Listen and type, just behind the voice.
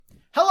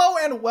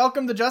and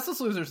welcome to Justice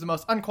Losers, the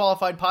most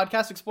unqualified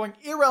podcast exploring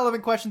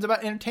irrelevant questions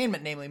about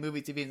entertainment, namely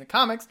movies, TV, and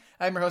comics.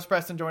 I'm your host,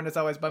 Preston, joined as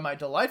always by my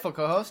delightful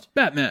co-host,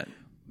 Batman.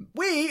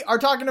 We are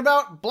talking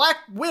about Black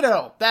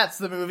Widow. That's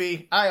the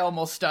movie. I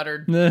almost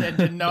stuttered and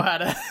didn't know how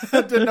to,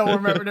 didn't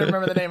remember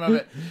the name of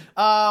it.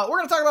 We're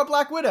going to talk about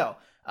Black Widow.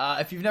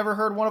 If you've never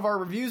heard one of our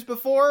reviews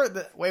before,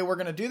 the way we're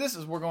going to do this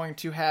is we're going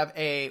to have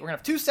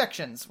two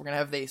sections. We're going to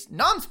have the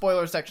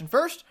non-spoiler section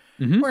first.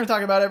 Mm-hmm. We're going to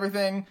talk about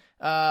everything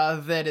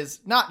that is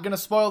not going to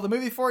spoil the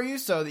movie for you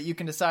so that you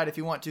can decide if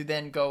you want to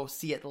then go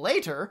see it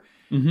later.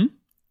 Mm-hmm.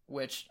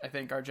 Which I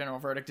think our general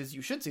verdict is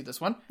you should see this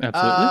one.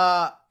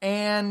 Absolutely.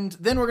 And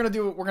then we're going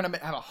to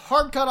have a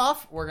hard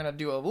cutoff. We're going to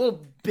do a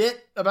little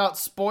bit about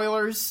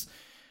spoilers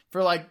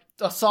for like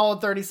a solid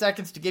 30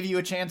 seconds to give you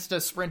a chance to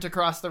sprint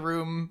across the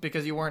room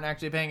because you weren't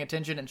actually paying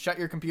attention and shut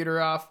your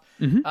computer off.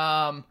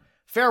 Mm-hmm.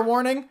 Fair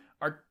warning,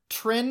 our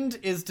trend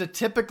is to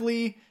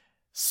typically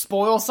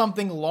spoil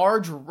something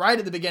large right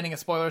at the beginning of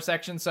spoiler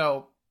section,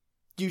 so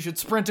you should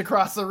sprint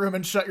across the room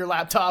and shut your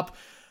laptop.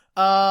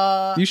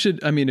 You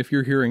should, I mean, if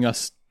you're hearing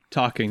us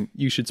talking,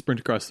 you should sprint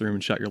across the room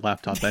and shut your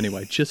laptop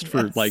anyway, just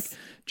for like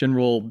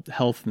general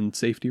health and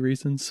safety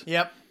reasons.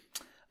 Yep.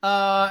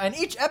 And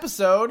each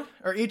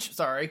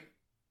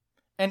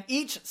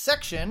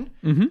section,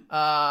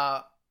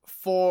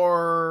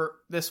 for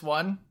this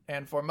one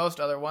and for most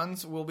other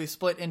ones will be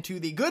split into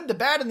the good, the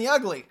bad, and the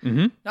ugly.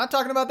 Mm-hmm. Not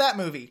talking about that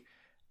movie.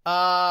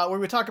 Where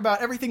we talk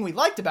about everything we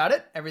liked about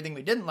it, everything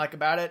we didn't like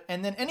about it,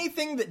 and then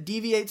anything that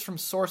deviates from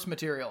source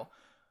material.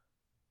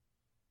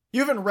 You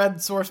haven't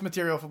read source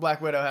material for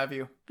Black Widow, have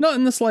you? Not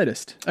in the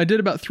slightest. I did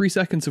about 3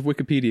 seconds of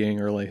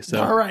Wikipediaing early,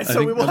 so all right.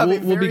 So we will have a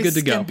very be good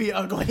to skimpy go.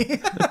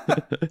 Ugly.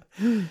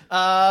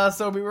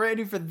 So be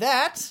ready for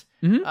that.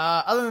 Mm-hmm.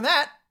 Other than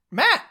that,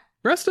 Matt,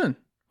 Preston,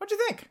 what'd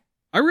you think?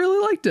 I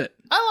really liked it.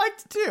 I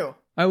liked it too.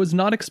 I was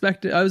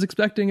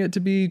expecting it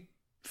to be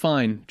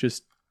fine,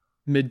 just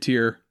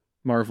mid-tier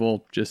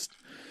Marvel, just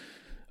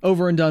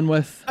over and done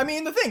with. I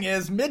mean, the thing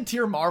is,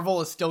 mid-tier Marvel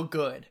is still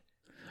good.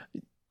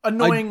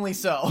 Annoyingly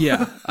so.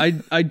 Yeah,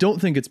 I don't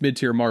think it's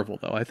mid-tier Marvel,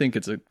 though. I think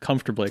it's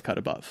comfortably a cut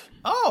above.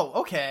 Oh,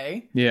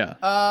 okay.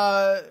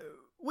 Yeah.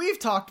 We've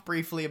talked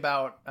briefly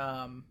about,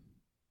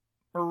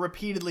 or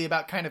repeatedly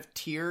about kind of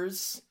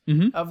tiers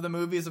of the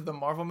movies, of the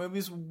Marvel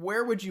movies.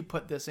 Where would you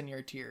put this in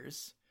your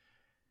tiers?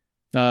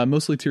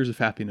 Mostly tears of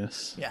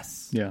happiness.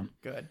 Yes. Yeah.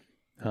 Good.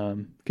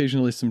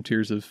 Occasionally some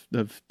tears of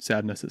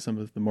sadness at some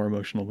of the more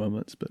emotional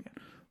moments, but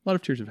a lot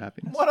of tears of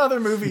happiness. What other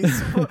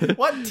movies?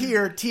 What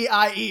tier?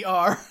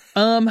 T-I-E-R.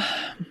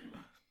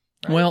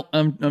 Well,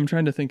 I'm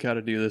trying to think how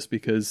to do this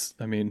because,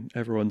 I mean,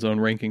 everyone's own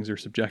rankings are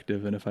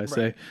subjective. And if I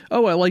say,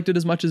 oh, I liked it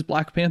as much as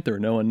Black Panther,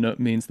 no one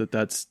means that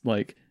that's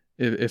like,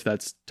 if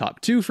that's top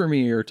 2 for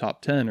me or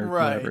top 10 or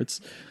whatever.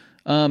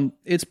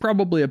 It's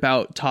probably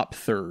about top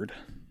 3rd.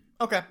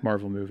 Okay.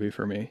 Marvel movie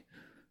for me.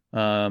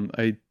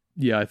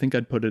 I think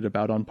I'd put it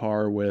about on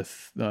par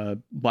with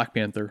Black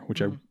Panther,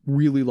 which I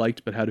really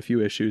liked but had a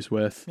few issues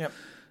with. Yep.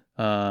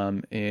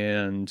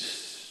 And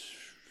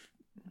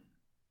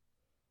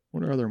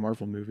what are other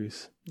Marvel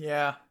movies?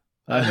 Yeah.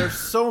 There's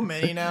so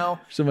many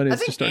now. So many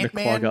that's just starting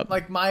Ant-Man, to clog up.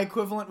 like my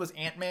equivalent was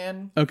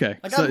Ant-Man. Okay.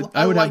 Like, so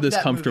I would have this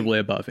comfortably movie.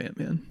 Above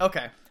Ant-Man.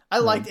 Okay. I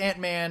liked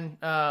Ant-Man.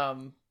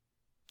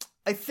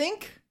 I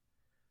think...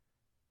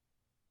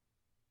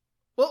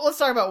 Well, let's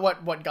talk about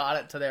what got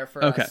it to there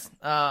for us.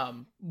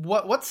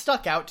 What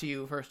stuck out to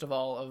you, first of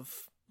all, of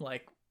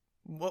like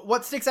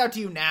what sticks out to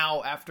you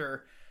now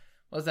after,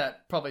 what was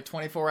that, probably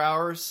 24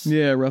 hours?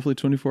 Yeah, roughly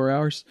 24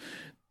 hours.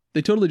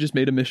 They totally just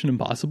made a Mission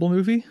Impossible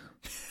movie.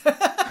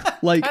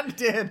 Like, kind of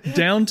did.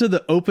 Down to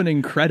the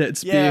opening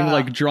credits being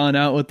like drawn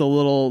out with the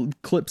little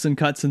clips and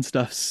cuts and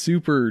stuff.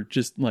 Super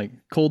just like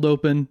cold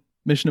open,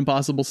 Mission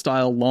Impossible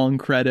style, long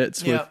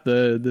credits with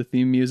the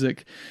theme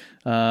music.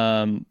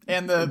 And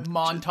the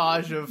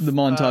montage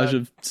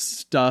of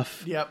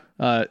stuff. Yep.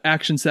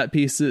 Action set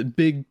pieces,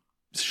 big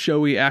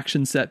showy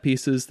action set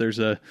pieces. There's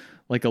a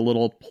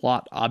little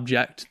plot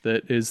object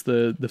that is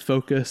the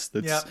focus.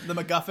 That's the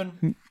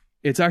MacGuffin.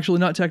 It's actually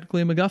not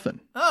technically a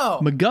MacGuffin. Oh.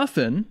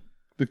 MacGuffin,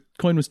 the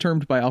coin was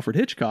termed by Alfred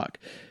Hitchcock,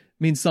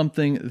 means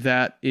something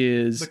that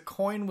is... The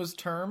coin was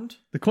termed?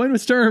 The coin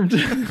was termed.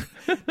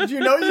 Did you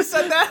know you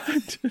said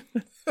that?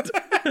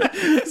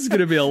 This is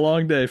going to be a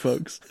long day,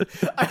 folks.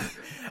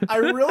 I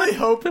really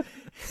hope...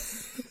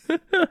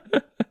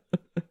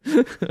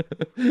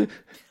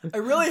 I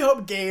really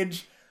hope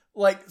Gage,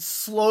 like,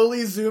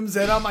 slowly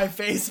zooms in on my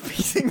face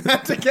piecing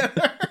that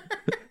together.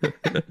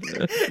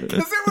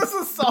 Because it was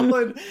a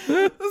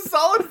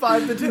solid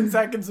 5 to 10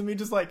 seconds of me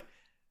just like,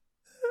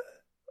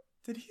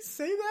 did he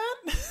say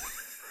that?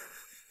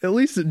 At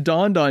least it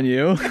dawned on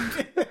you.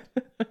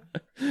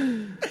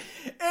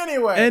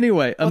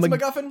 Anyway, what's a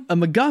MacGuffin? A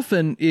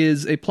MacGuffin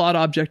is a plot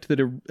object that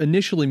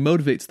initially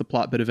motivates the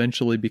plot, but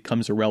eventually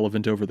becomes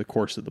irrelevant over the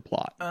course of the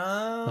plot.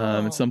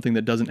 Oh. It's something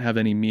that doesn't have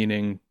any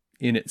meaning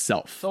in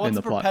itself. So what's in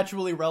the a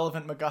perpetually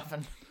relevant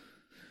MacGuffin?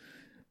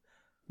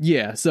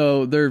 Yeah,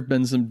 so there have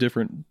been some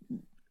different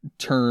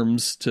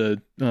terms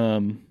to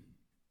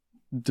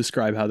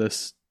describe how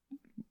this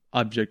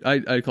object.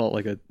 I call it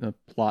like a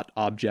plot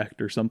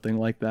object or something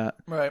like that.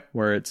 Right.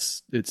 Where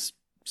it's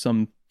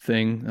something.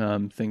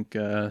 Think.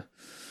 I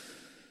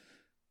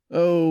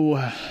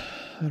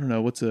don't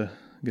know. What's a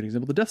good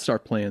example? The Death Star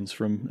plans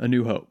from A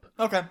New Hope.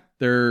 Okay.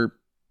 They're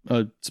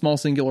a small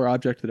singular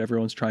object that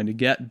everyone's trying to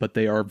get, but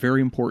they are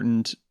very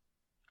important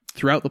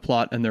throughout the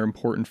plot, and they're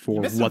important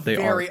for what they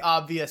are. Very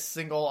obvious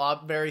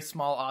very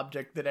small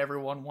object that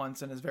everyone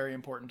wants and is very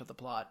important to the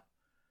plot.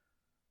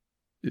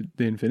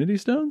 The Infinity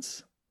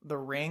Stones? The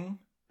ring?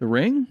 The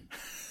ring?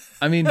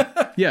 I mean,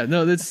 yeah,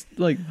 no, that's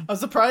like... I'm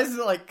surprised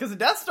that, like, because the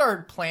Death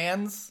Star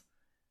plans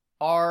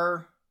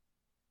are...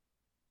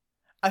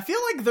 I feel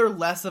like they're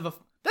less of a...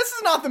 This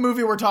is not the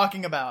movie we're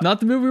talking about. Not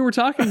the movie we're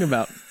talking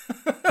about.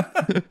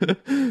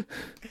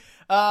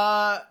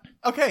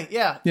 Okay,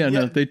 yeah. Yeah,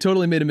 no, they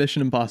totally made a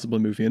Mission Impossible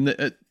movie.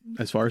 And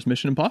as far as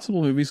Mission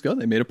Impossible movies go,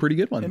 they made a pretty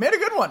good one. They made a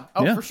good one.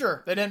 Oh, yeah. For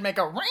sure. They didn't make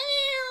a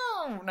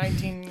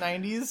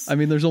 1990s. I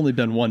mean, there's only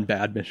been one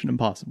bad Mission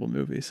Impossible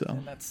movie, so.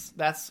 And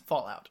that's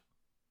Fallout.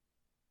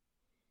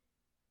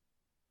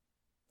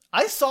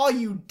 I saw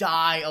you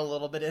die a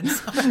little bit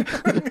inside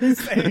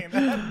saying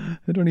that.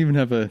 I don't even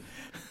have a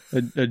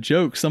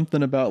joke.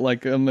 Something about,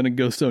 like, I'm going to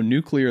go so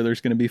nuclear,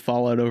 there's going to be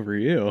fallout over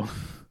you.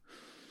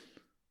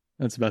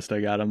 That's the best I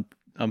got.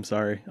 I'm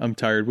sorry. I'm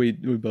tired. We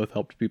both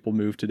helped people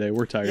move today.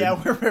 We're tired.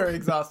 Yeah, we're very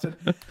exhausted.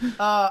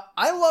 I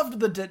loved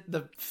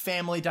the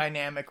family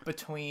dynamic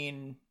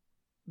between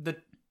the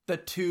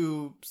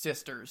two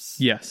sisters.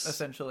 Yes.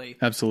 Essentially.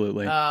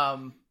 Absolutely.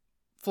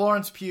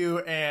 Florence Pugh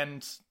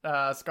and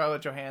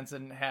Scarlett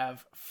Johansson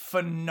have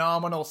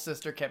phenomenal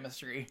sister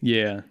chemistry.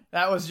 Yeah.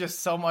 That was just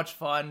so much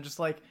fun. Just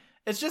like,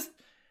 it's just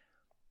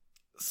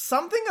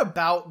something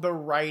about the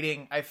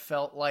writing I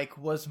felt like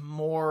was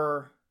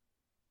more...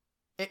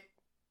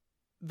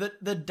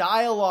 The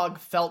dialogue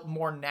felt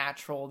more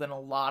natural than a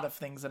lot of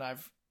things that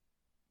I've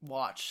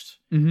watched.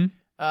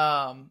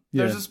 Mm-hmm.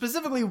 There's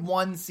specifically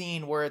one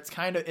scene where it's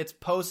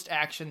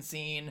post-action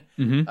scene.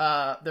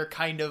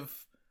 Mm-hmm.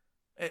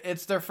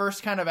 It's their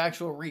first kind of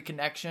actual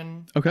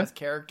reconnection as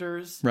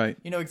characters. Right.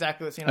 You know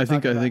exactly what scene I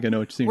think I know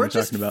what scene you're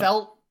talking about. Where it just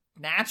felt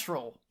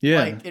natural.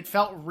 Yeah. Like, it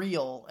felt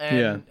real.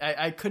 And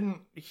I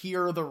couldn't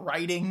hear the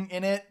writing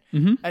in it.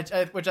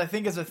 Mm-hmm. Which I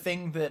think is a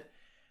thing that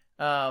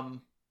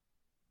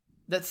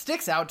that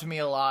sticks out to me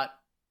a lot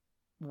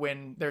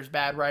when there's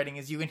bad writing,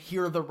 is you can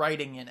hear the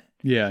writing in it.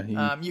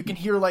 Yeah. You can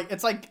hear, like,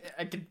 it's like...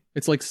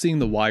 It's like seeing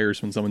the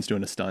wires when someone's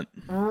doing a stunt.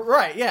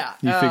 Right, yeah.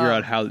 You figure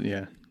out how...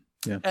 Yeah.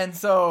 And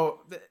so...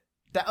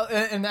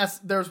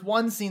 there's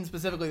one scene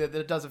specifically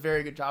that does a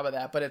very good job of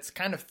that, but it's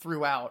kind of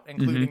throughout,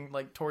 including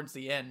like towards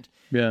the end.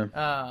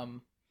 Yeah.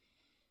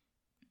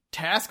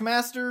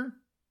 Taskmaster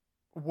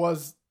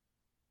was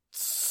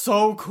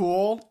so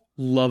cool.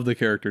 Love the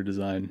character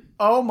design.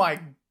 Oh my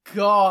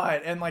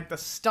god. And like the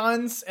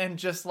stunts and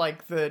just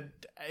like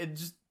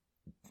just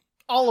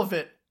all of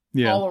it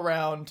all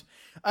around.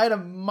 I had a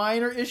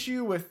minor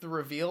issue with the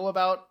reveal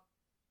about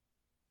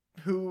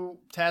who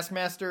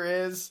Taskmaster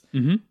is.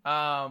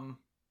 Mm-hmm.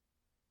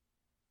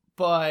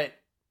 But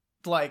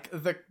like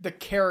the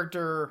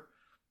character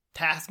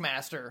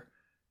Taskmaster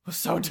was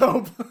so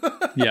dope.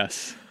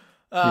 Yes.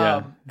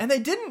 And they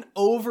didn't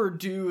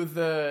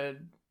overdo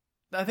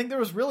I think there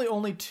was really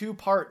only three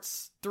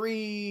parts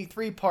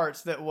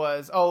that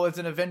was, it's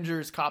an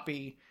Avengers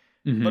copy.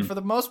 Mm-hmm. But for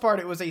the most part,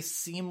 it was a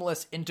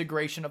seamless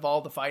integration of all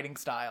the fighting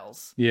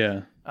styles.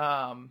 Yeah.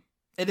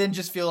 It didn't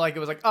just feel like it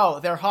was like, oh,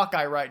 they're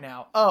Hawkeye right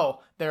now. Oh,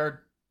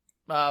 they're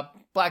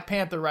Black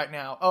Panther right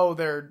now. Oh,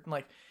 they're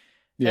like...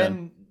 Yeah.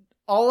 And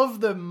all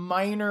of the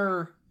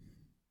minor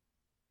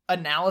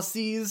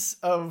analyses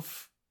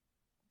of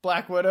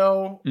Black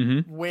Widow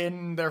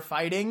when they're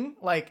fighting,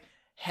 like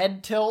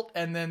head tilt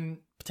and then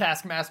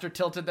Taskmaster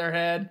tilted their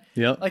head.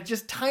 Yep. Like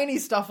just tiny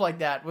stuff like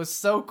that was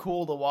so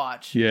cool to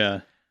watch.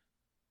 Yeah.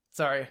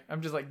 Sorry,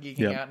 I'm just like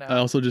geeking out now. I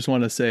also just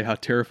want to say how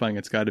terrifying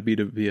it's got to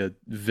be a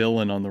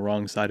villain on the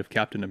wrong side of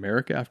Captain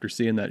America after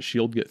seeing that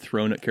shield get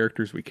thrown at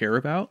characters we care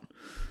about.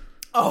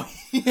 Oh,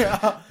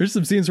 yeah. There's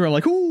some scenes where I'm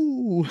like,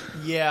 ooh.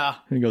 Yeah.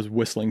 And he goes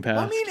whistling past.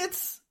 I mean,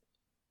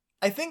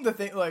 I think the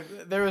thing, like,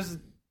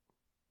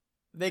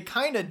 they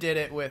kind of did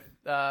it with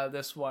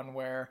this one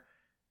where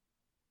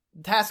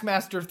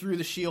Taskmaster threw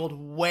the shield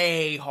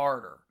way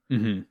harder.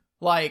 Mm-hmm.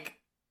 Like,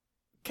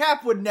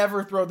 Cap would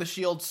never throw the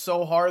shield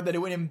so hard that it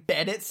would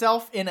embed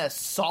itself in a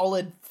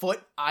solid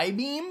foot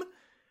I-beam.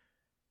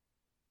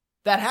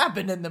 That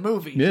happened in the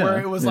movie,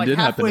 where it was like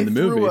halfway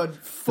through a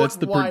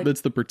foot wide.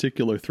 That's the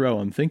particular throw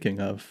I'm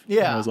thinking of.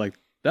 Yeah. And I was like,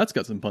 that's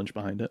got some punch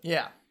behind it.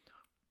 Yeah.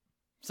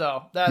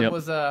 So that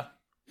was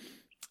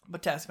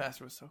but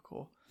Taskmaster was so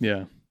cool.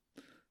 Yeah.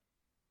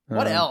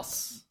 What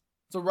else?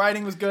 So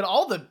writing was good.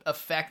 All the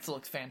effects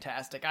looked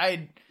fantastic.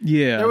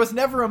 Yeah. There was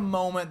never a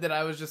moment that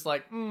I was just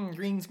like,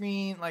 green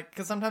screen, like,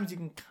 because sometimes you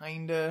can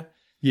kind of.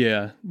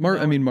 Yeah.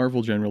 I mean,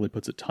 Marvel generally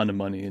puts a ton of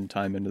money and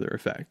time into their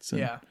effects.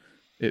 And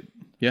it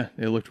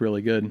looked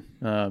really good.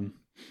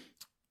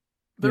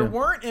 There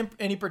weren't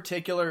any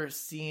particular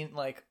scene,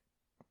 like,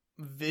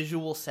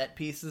 visual set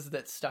pieces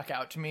that stuck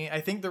out to me. I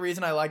think the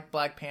reason I liked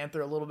Black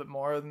Panther a little bit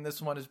more than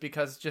this one is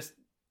because just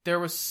there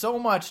was so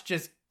much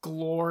just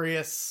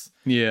glorious,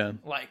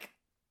 like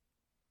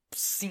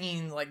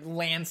scene, like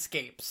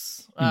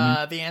landscapes.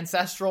 The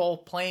ancestral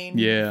plane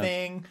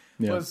thing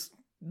was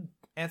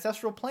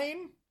ancestral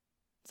plane.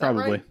 Is that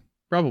right?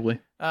 Probably.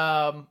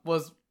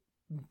 Was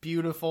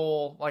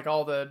beautiful. Like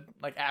all the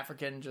like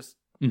African just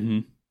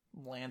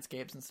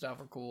landscapes and stuff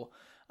are cool.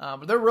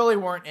 But there really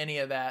weren't any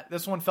of that.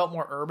 This one felt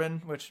more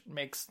urban, which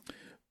makes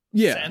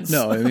sense.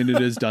 No, I mean,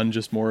 it is done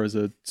just more as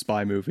a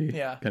spy movie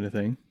kind of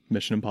thing.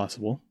 Mission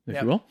Impossible,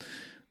 if you will.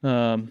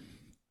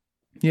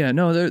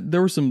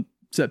 There were some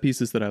set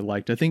pieces that I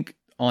liked. I think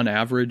on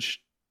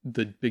average,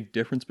 the big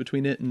difference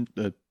between it and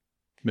the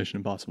Mission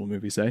Impossible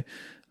movie,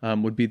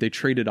 would be they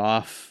traded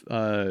off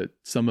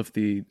some of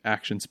the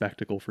action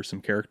spectacle for some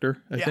character,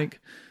 I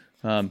think.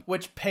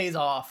 Which pays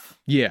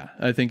off. Yeah,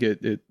 I think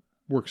it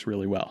works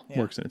really well.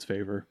 Works in its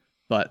favor.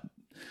 But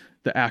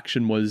the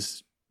action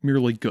was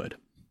merely good.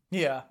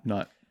 Yeah.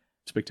 Not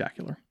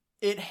spectacular.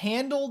 It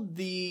handled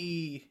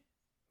the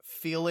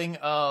feeling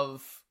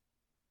of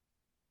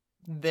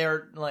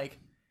their, like,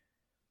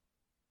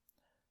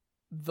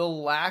 the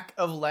lack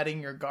of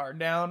letting your guard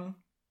down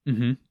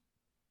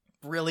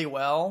really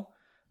well.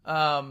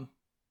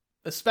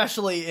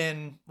 Especially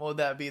in, what would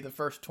that be, the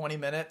first 20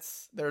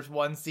 minutes? There's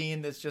one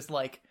scene that's just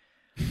like,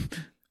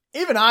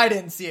 even I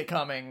didn't see it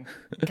coming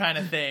kind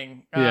of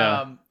thing.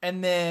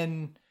 And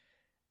then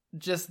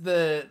just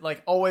the,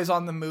 like, always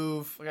on the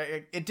move.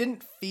 It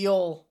didn't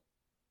feel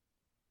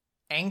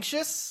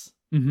anxious.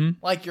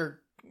 Like you're,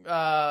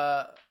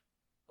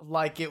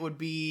 like it would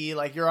be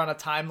like you're on a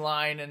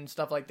timeline and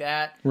stuff like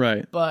that.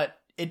 Right. But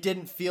it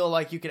didn't feel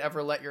like you could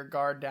ever let your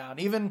guard down.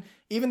 Even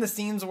the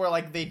scenes where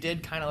like they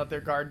did kind of let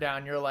their guard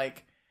down, you're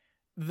like,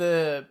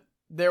 there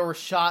were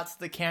shots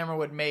the camera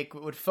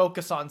would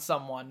focus on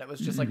someone that was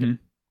just like a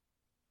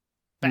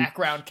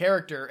background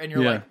character, and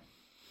you're like,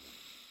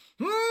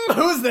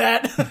 who's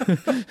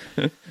that?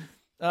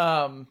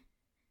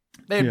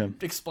 They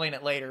explain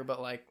it later,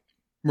 but like,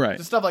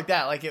 just stuff like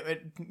that. Like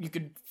you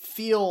could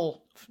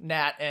feel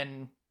Nat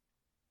and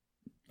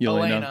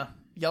Yelena.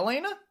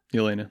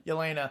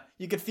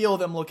 You could feel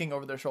them looking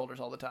over their shoulders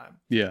all the time.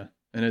 Yeah.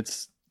 And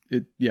it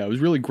was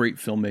really great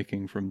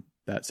filmmaking from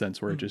that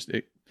sense where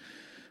it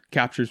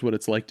captures what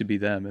it's like to be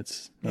them.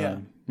 It's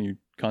you're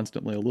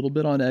constantly a little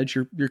bit on edge.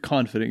 You're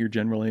confident, you're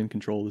generally in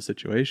control of the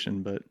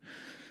situation, but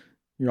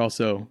you're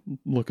also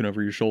looking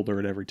over your shoulder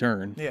at every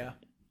turn. Yeah.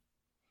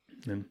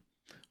 And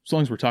as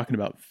long as we're talking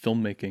about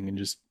filmmaking and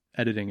just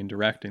editing and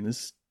directing,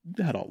 this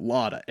had a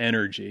lot of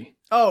energy.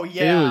 Oh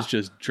yeah. It was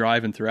just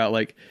driving throughout.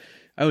 Like,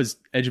 I was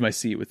edge of my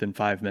seat within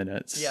 5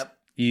 minutes. Yep.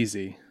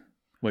 Easy.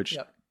 Which,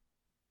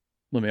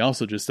 let me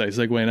also just say,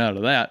 segueing out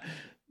of that,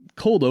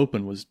 cold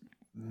open was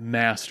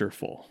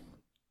masterful.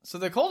 So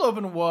the cold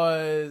open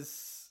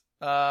was,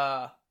 in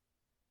the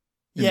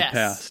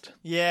past.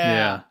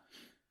 Yeah.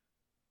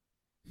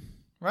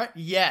 Right?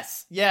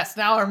 Yes.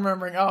 Now I'm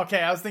remembering. Oh,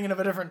 okay. I was thinking of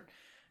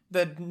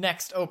the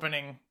next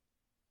opening.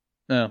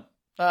 Oh.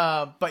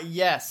 But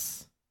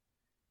yes.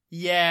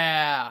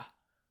 Yeah.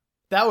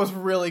 That was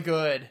really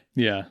good.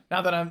 Yeah.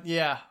 Now that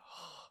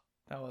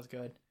that was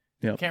good.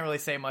 Yeah. Can't really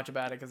say much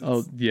about it because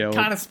it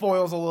kind of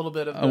spoils a little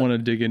bit of I want to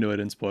dig into it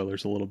in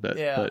spoilers a little bit,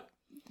 but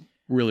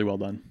really well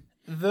done.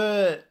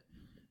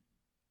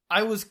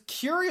 I was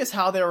curious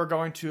how they were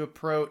going to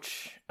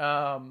approach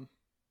Nat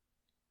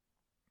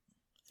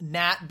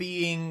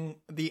being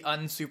the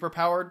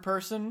unsuperpowered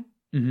person.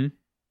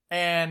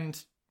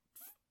 And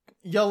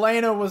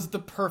Yelena was the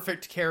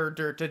perfect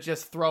character to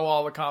just throw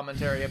all the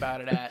commentary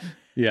about it at.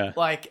 Yeah.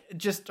 Like,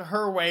 just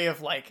her way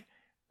of, like,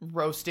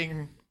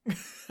 roasting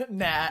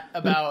Nat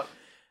about...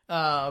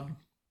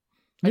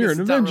 You're an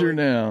Avenger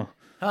now.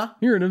 Huh?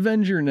 You're an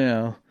Avenger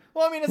now.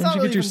 Well, I mean, it's Why not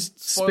don't you really get your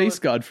space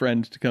god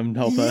friend to come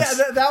help us?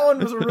 Yeah, that one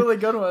was a really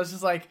good one. It's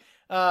just like,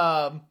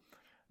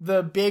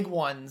 the big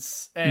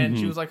ones. And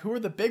she was like, who are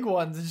the big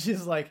ones? And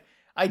she's like,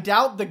 I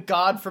doubt the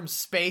god from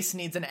space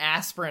needs an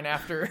aspirin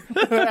after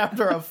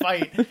a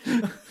fight.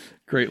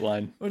 Great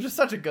line. Which is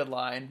such a good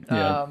line.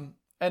 Yeah.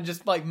 And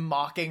just like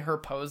mocking her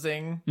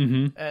posing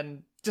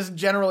and just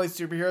generally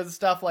superhero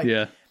stuff. Like,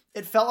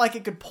 it felt like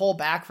it could pull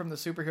back from the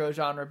superhero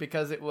genre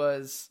because it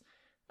was,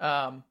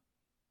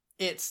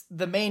 it's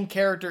the main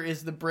character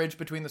is the bridge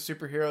between the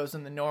superheroes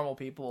and the normal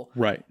people.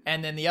 Right.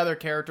 And then the other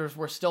characters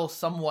were still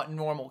somewhat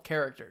normal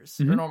characters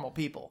or normal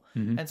people.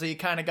 And so you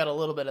kind of got a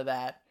little bit of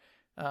that.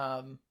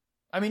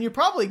 I mean, you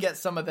probably get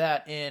some of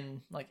that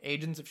in like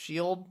Agents of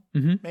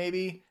S.H.I.E.L.D.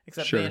 Maybe,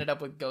 except they ended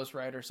up with Ghost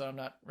Rider, so I'm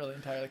not really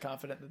entirely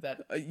confident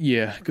that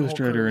Ghost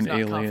Rider and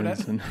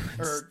aliens and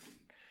or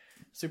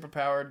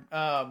superpowered.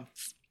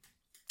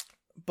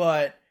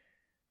 But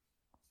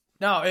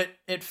no,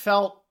 it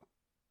felt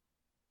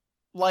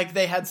like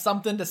they had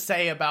something to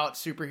say about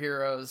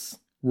superheroes,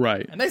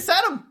 right? And they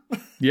said them.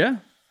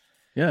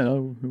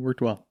 No, it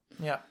worked well.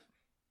 Yeah.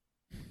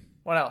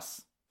 What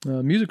else?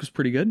 Music was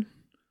pretty good.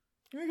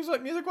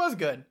 Music was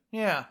good.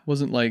 Yeah.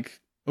 Wasn't like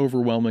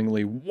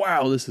overwhelmingly,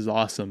 wow, this is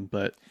awesome.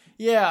 But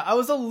yeah, I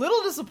was a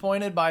little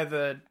disappointed by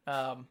the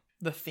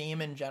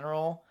theme in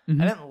general.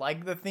 Mhm. I didn't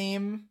like the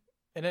theme.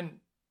 It didn't.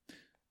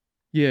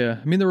 yeah,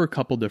 I mean, there were a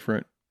couple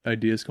different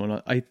ideas going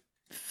on. I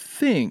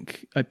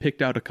think I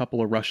picked out a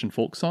couple of Russian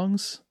folk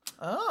songs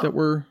Oh, that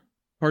were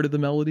part of the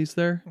melodies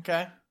there.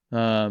 okay.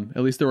 At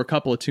least there were a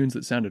couple of tunes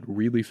that sounded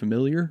really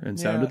familiar and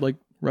sounded Yeah. like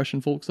Russian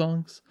folk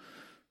songs.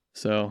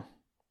 So,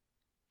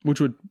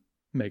 which would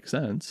make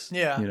sense.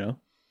 Yeah. You know,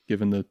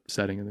 given the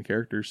setting and the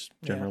characters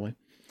generally.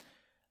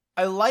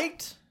 I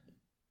liked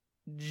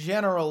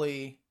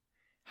generally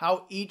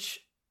how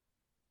each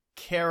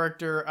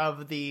character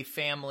of the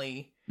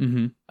family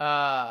Mm-hmm.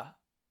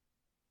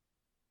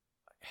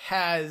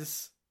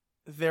 has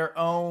their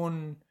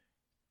own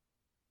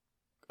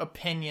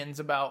opinions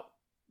about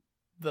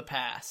the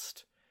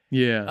past.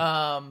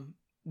 Yeah.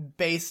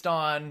 Based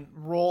on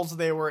roles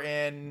they were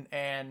in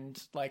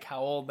and like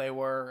how old they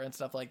were and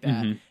stuff like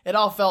that. Mhm. It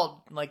all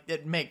felt like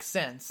it makes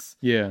sense.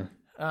 Yeah.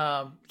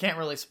 Can't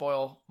really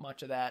spoil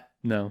much of that.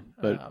 No,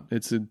 but Um,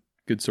 it's a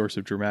good source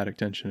of dramatic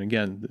tension.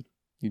 Again,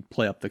 you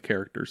play up the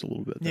characters a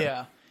little bit there.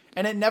 Yeah.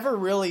 And it never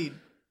really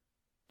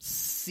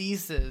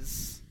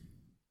ceases.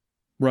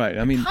 Right.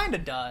 I mean, Kind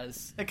of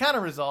does. It kind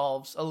of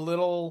resolves a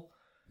little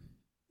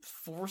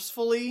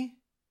forcefully.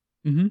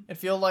 mhm. It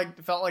felt like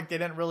they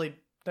didn't really.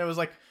 There was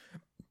like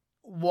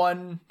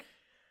one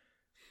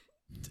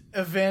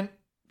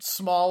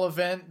small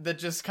event that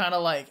just kind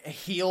of like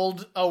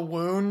healed a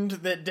wound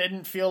that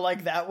didn't feel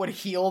like that would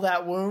heal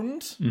that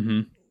wound.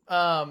 Mhm.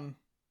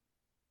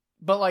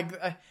 But like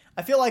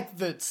I feel like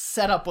the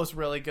setup was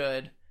really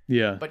good,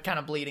 Yeah. but kind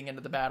of bleeding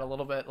into the bad a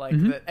little bit. Like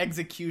Mhm. the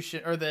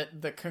execution or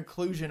the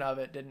conclusion of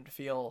it didn't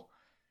feel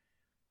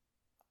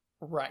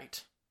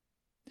right.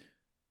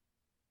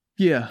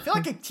 Yeah. I feel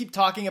like I keep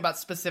talking about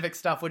specific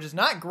stuff, which is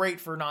not great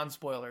for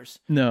non-spoilers.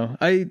 No,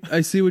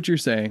 I see what you're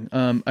saying.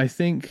 I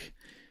think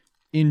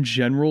in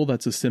general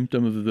that's a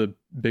symptom of the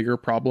bigger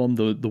problem.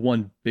 The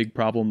one big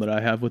problem that I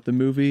have with the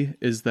movie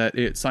is that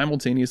it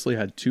simultaneously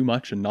had too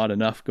much and not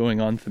enough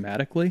going on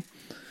thematically.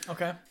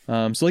 Okay.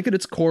 So like at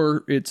its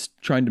core, it's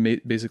trying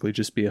to basically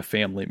just be a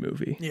family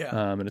movie.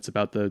 Yeah. And it's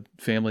about the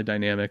family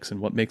dynamics and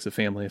what makes a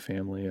family,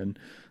 and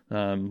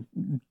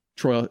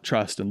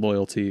trust and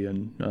loyalty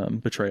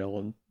and betrayal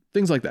and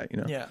things like that, you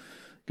know. Yeah.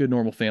 Good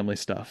normal family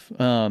stuff.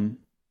 And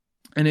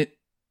it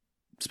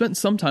spent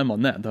some time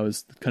on that. That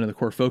was kind of the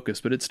core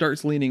focus, but it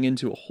starts leaning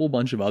into a whole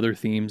bunch of other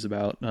themes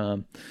about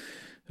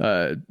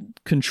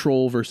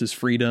control versus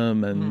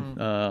freedom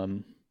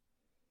and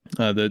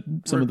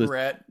some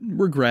Regret. of the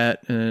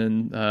regret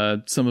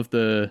and some of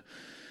the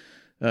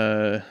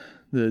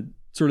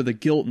sort of the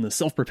guilt and the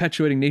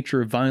self-perpetuating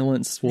nature of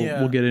violence.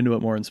 We'll get into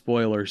it more in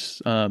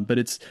spoilers.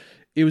 But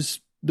there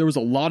was a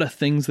lot of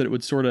things that it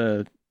would sort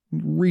of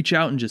reach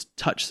out and just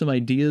touch some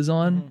ideas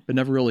on, but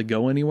never really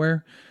go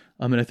anywhere.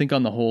 And I think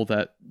on the whole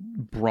that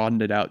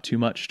broadened it out too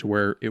much to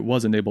where it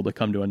wasn't able to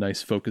come to a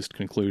nice focused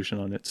conclusion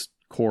on its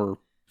core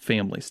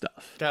family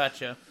stuff.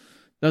 Gotcha.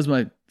 That was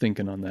my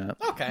thinking on that.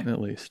 Okay. At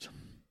least.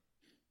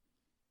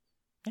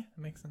 Yeah,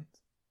 that makes sense.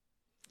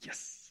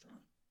 Yes.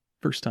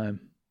 First time.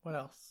 What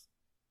else?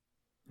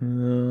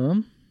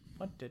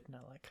 What didn't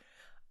I like?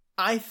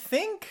 I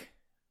think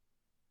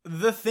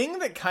the thing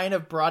that kind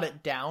of brought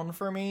it down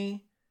for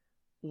me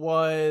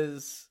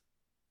was,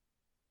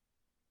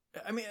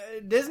 I mean,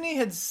 Disney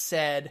had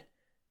said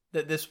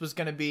that this was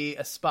going to be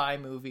a spy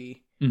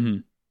movie. Mm-hmm.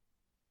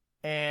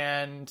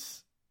 And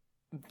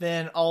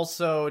then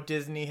also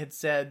Disney had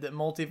said that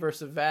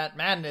Multiverse of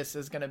Madness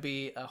is going to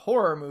be a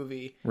horror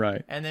movie.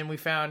 Right. And then we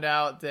found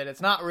out that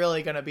it's not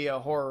really going to be a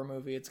horror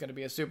movie. It's going to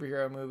be a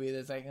superhero movie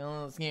that's like,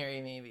 oh,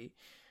 scary maybe.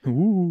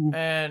 Ooh.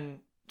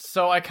 And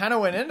so I kind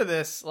of went into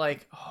this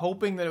like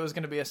hoping that it was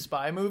going to be a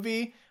spy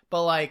movie,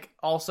 but like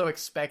also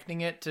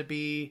expecting it to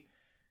be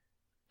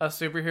a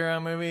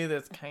superhero movie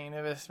that's kind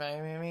of a spy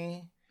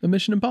movie. The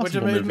Mission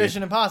Impossible movie.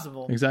 Mission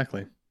Impossible.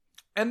 Exactly.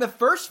 And the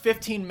first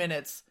 15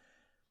 minutes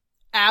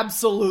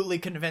absolutely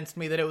convinced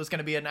me that it was going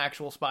to be an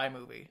actual spy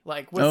movie,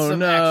 like with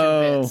some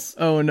action bits.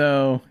 Oh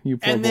no, you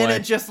poor and boy. then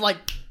it just like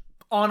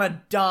on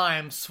a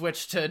dime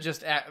switched to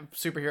just a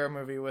superhero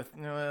movie with a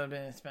little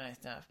bit of spy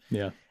stuff.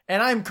 Yeah.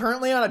 And I'm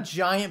currently on a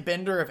giant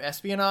bender of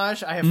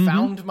espionage. I have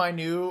found my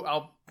new,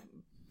 I'll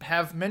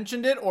have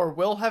mentioned it or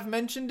will have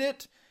mentioned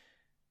it.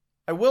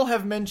 I will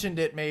have mentioned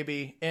it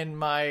maybe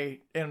in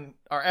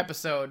our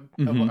episode,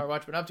 our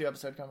Watch What Up To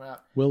episode coming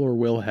out.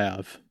 Will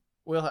have.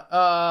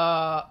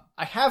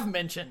 I have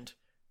mentioned,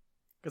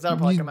 because that'll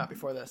probably come out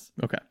before this.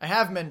 Okay. I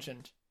have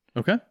mentioned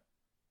Okay.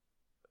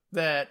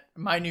 that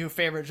my new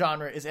favorite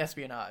genre is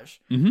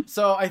espionage. Mhm.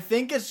 So I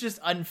think it's just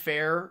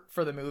unfair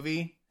for the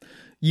movie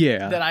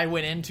Yeah. that I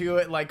went into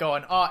it like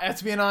going, oh,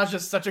 espionage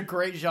is such a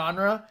great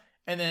genre,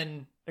 and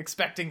then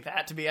expecting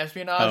that to be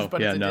espionage,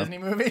 but it's a Disney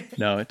movie.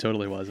 No, it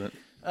totally wasn't.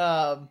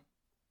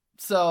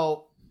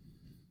 So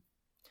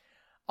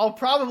I'll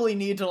probably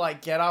need to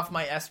like get off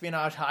my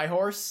espionage high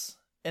horse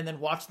and then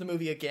watch the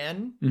movie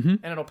again, Mm-hmm.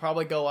 and it'll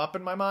probably go up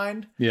in my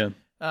mind. Yeah.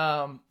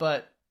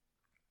 But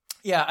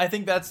yeah, I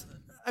think that's,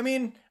 I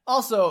mean,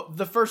 also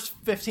the first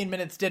 15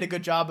 minutes did a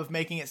good job of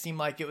making it seem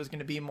like it was going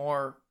to be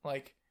more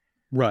like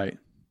Right.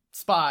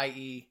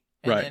 spy-y,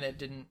 and Right. then it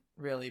didn't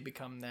really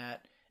become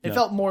that. It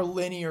felt more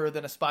linear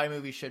than a spy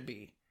movie should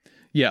be.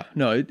 Yeah.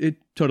 No, it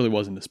totally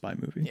wasn't a spy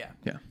movie. Yeah.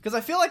 Yeah. Because I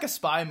feel like a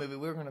spy movie,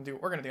 we're gonna do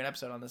an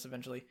episode on this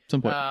eventually.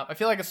 Some point. I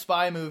feel like a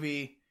spy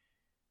movie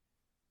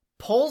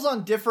pulls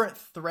on different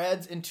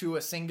threads into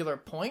a singular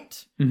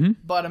point, Mm-hmm.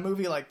 but a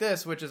movie like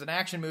this, which is an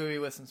action movie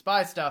with some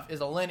spy stuff, is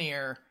a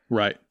linear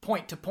Right.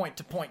 point to point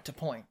to point to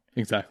point.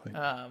 Exactly.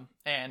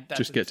 And that's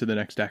Just get to the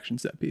next action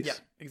set piece. Yeah,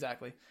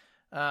 exactly.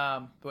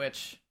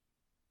 Which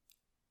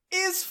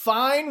is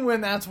fine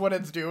when that's what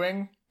it's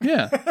doing.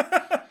 Yeah.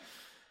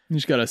 You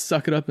just got to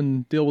suck it up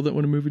and deal with it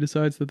when a movie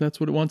decides that that's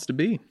what it wants to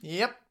be.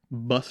 Yep.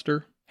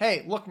 Buster.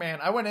 Hey, look, man,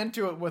 I went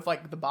into it with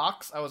like the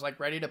box. I was like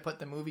ready to put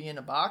the movie in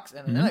a box,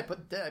 and then I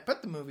put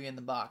the movie in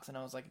the box, and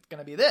I was like, it's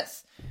gonna be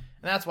this, and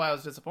that's why I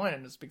was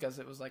disappointed. Is because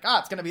it was like,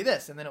 it's gonna be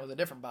this, and then it was a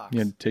different box. You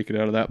had to take it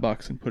out of that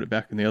box and put it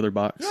back in the other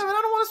box. Yeah, but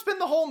I don't want to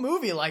spend the whole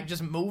movie like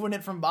just moving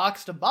it from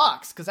box to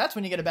box, because that's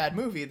when you get a bad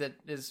movie that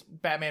is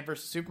Batman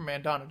versus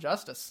Superman: Dawn of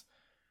Justice.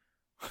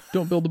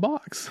 Don't build a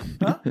box.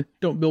 Huh?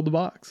 Don't build a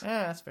box.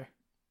 Yeah, that's fair.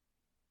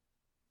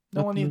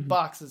 No Let one the needs movie-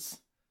 boxes.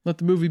 Let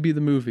the movie be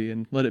the movie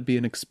and let it be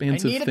an I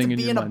expansive need it thing to in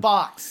be your in a mind.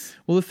 box.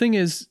 Well, the thing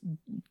is,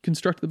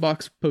 construct the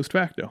box post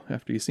facto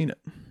after you've seen it.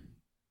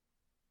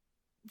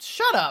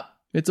 Shut up.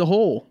 It's a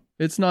whole.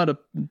 It's not a.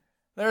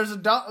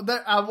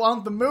 I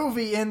want the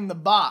movie in the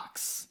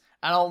box.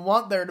 I don't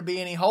want there to be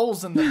any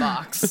holes in the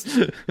box.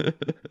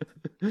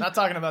 Not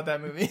talking about that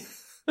movie.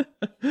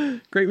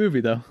 Great movie,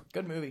 though.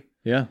 Good movie.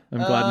 Yeah, I'm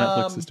glad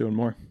Netflix is doing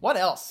more. What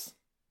else?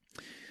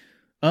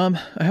 I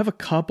have a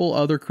couple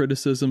other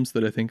criticisms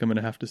that I think I'm going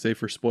to have to say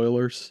for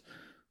spoilers.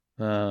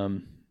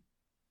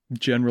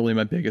 Generally,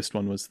 my biggest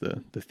one was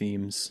the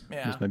themes.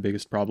 Yeah. Was my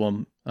biggest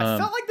problem. I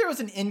felt like there was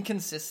an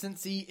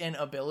inconsistency in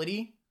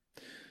ability.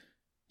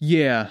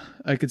 Yeah,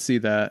 I could see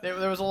that.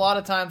 There was a lot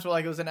of times where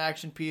like it was an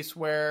action piece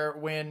where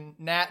when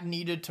Nat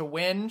needed to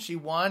win, she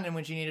won, and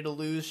when she needed to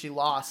lose, she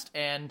lost,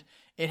 and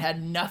it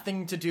had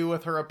nothing to do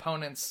with her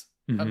opponent's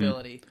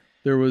ability.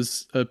 There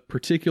was a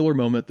particular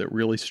moment that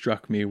really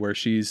struck me where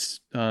she's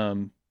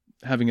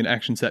having an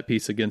action set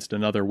piece against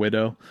another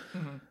widow,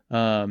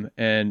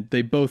 and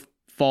they both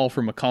fall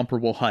from a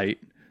comparable height.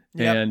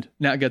 Yep. And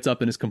Nat gets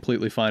up and is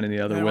completely fine, and the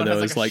other And one widow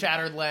has, is a like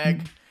shattered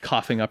leg.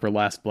 coughing up her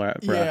last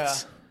breaths. Yeah.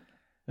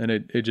 And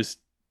it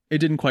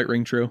didn't quite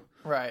ring true.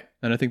 Right.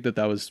 And I think that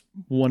was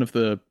one of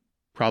the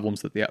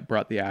problems that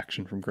brought the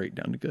action from great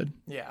down to good.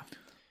 Yeah.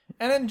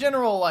 And in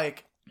general,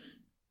 like,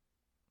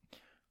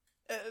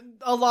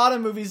 a lot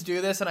of movies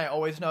do this, and I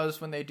always notice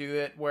when they do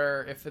it,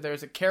 where if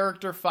there's a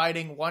character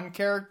fighting one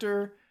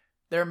character,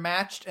 they're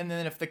matched, and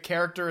then if the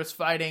character is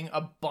fighting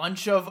a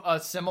bunch of a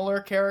similar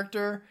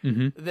character,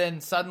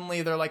 then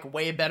suddenly they're like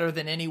way better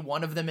than any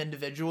one of them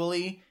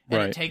individually, and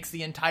Right. it takes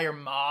the entire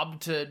mob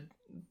to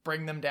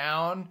bring them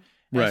down.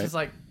 And Right. It's just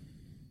like,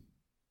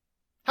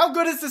 how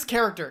good is this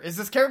character? Is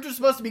this character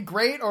supposed to be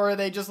great, or are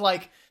they just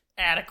like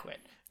adequate?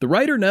 The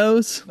writer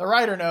knows. The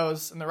writer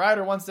knows, and the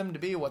writer wants them to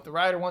be what the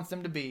writer wants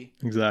them to be.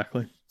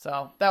 Exactly.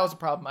 So that was a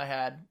problem I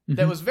had.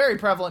 That was very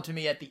prevalent to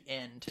me at the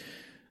end.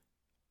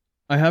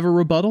 I have a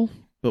rebuttal,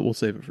 but we'll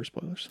save it for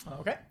spoilers.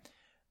 Okay.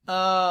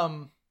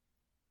 I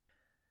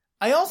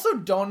also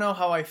don't know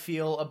how I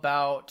feel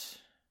about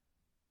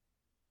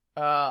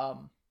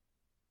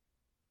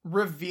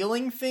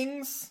revealing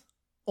things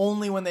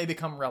only when they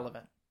become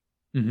relevant.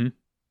 Mm-hmm.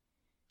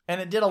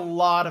 And it did a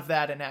lot of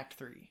that in Act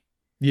 3.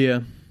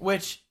 Yeah.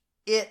 Which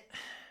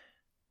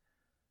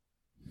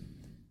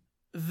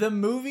the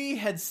movie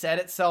had set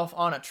itself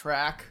on a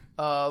track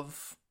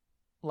of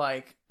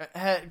like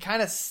had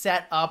kind of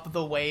set up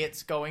the way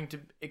it's going to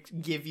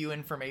give you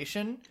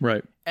information,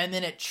 Right. and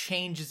then it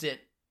changes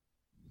it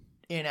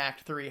in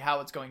Act 3 how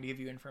it's going to give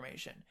you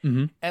information.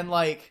 Mm-hmm. And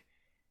like,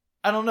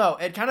 I don't know,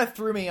 it kind of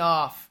threw me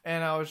off,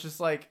 and I was just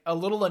like a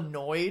little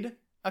annoyed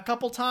a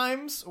couple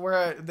times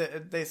where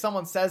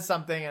someone says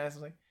something and it's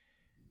like,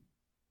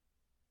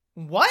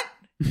 what?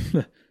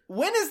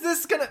 When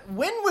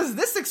was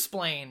this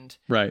explained?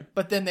 Right.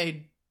 But then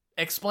they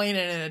explain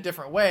it in a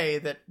different way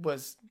that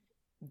was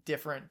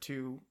different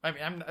to, I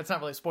mean, it's not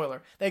really a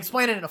spoiler. They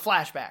explain it in a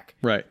flashback.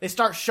 Right. They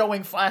start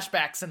showing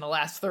flashbacks in the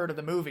last third of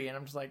the movie, and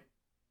I'm just like,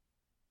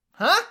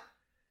 huh?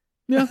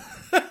 Yeah.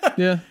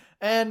 Yeah.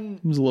 And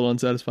It was a little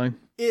unsatisfying.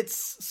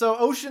 so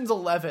Ocean's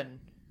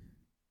 11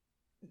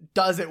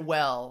 does it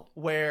well,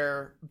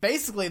 where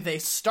basically they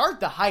start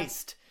the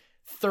heist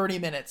 30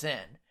 minutes in.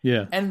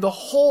 Yeah. And the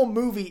whole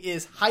movie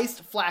is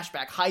heist,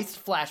 flashback,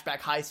 heist, flashback,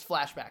 heist,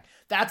 flashback.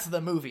 That's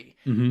the movie.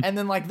 Mm-hmm. And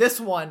then like this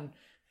one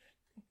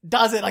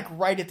does it like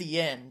right at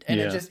the end. And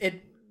Yeah. does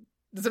it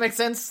make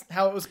sense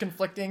how it was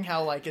conflicting?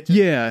 How like it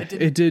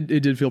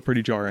did feel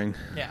pretty jarring.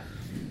 Yeah.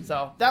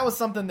 So that was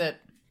something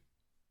that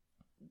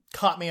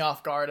caught me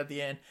off guard at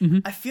the end. Mm-hmm.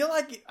 I feel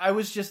like I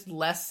was just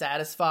less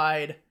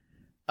satisfied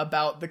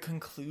about the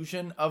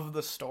conclusion of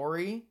the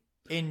story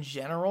in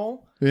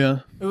general. Yeah.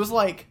 It was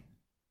like,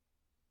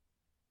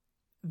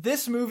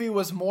 this movie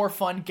was more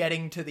fun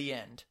getting to the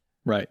end.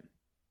 Right.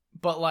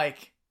 But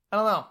like, I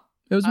don't know.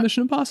 It was a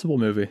Mission Impossible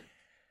movie.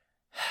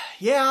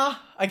 Yeah,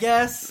 I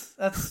guess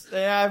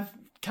I've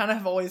kind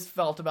of always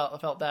felt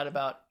that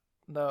about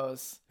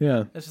those.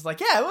 Yeah. It's just like,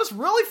 yeah, it was a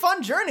really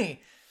fun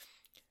journey.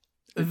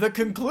 The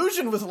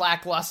conclusion was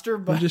lackluster,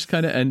 but it just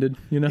kind of ended,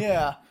 you know?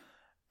 Yeah.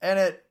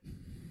 And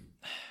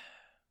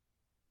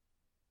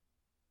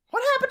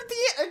what happened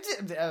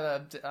at the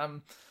end?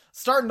 I'm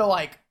starting to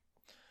like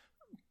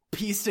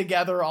piece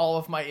together all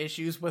of my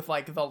issues with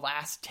like the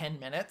last 10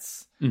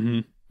 minutes.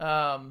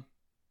 Mm-hmm.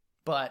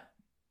 But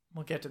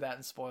we'll get to that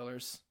in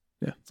spoilers.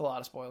 Yeah. It's a lot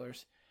of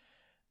spoilers.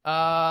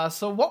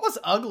 So what was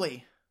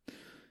ugly?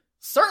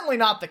 Certainly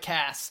not the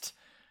cast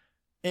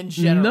in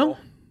general. No.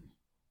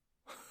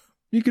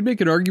 You could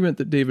make an argument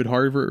that David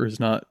Harbour is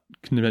not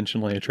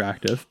conventionally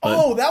attractive. But...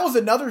 Oh, that was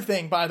another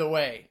thing, by the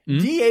way.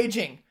 Mm-hmm.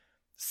 De-aging.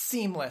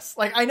 Seamless.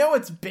 Like, I know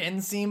it's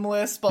been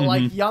seamless, but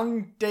like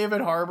young David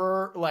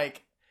Harbour,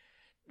 like,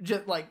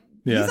 just like,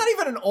 he's not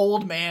even an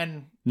old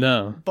man.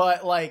 No.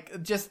 But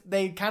like, just,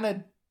 they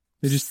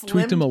just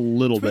tweaked him a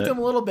little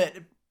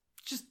bit.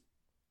 Just,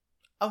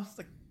 I was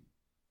like,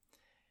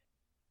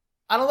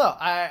 I don't know.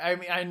 I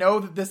mean, I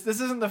know that this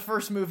isn't the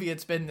first movie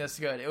it's been this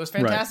good. It was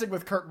fantastic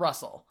with Kurt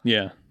Russell.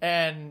 Yeah.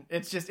 And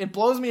it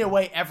blows me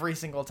away every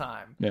single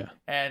time. Yeah.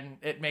 And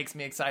it makes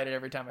me excited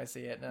every time I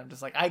see it. And I'm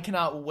just like, I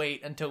cannot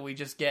wait until we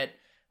just get,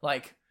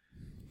 like,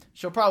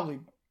 she'll probably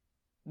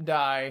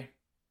die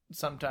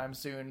sometime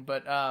soon,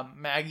 but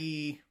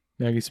Maggie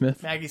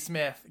Smith.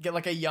 Get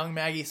like a young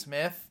Maggie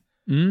Smith.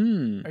 Are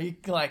you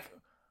like,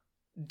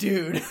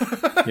 dude?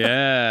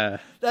 Yeah.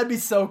 That'd be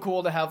so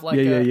cool to have like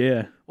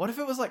yeah. What if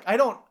it was like, I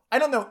don't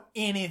know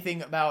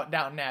anything about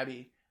Downton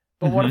Abbey,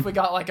 but what if we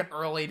got like an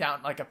early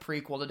like a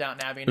prequel to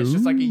Downton Abbey and it's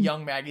just like a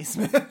young Maggie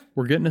Smith?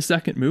 We're getting a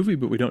second movie,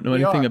 but we don't know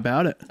anything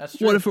about it. That's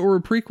true. What if it were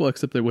a prequel,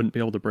 except they wouldn't be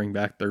able to bring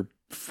back their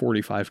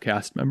 45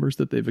 cast members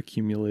that they've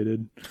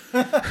accumulated?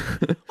 Well,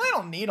 they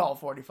don't need all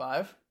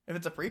 45. If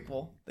it's a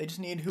prequel, they just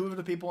need who are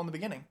the people in the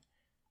beginning.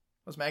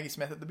 Was Maggie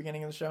Smith at the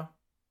beginning of the show?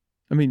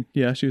 I mean,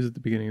 yeah, she was at the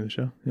beginning of the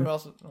show. Yeah. Who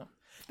else?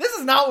 This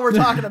is not what we're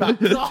talking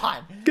about.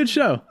 God. Good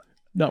show.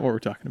 Not what we're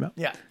talking about.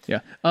 Yeah.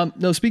 Yeah.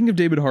 No, speaking of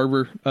David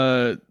Harbour,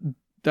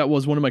 that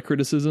was one of my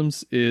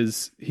criticisms,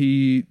 is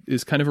he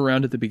is kind of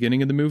around at the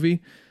beginning of the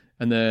movie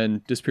and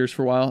then disappears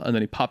for a while, and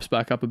then he pops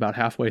back up about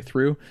halfway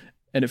through,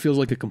 and it feels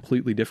like a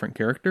completely different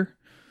character.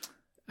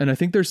 And I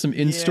think there's some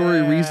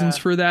in-story reasons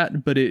for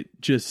that, but it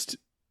just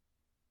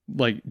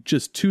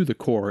to the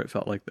core, it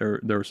felt like there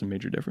were some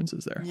major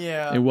differences there.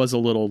 Yeah. It was a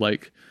little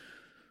like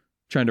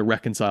trying to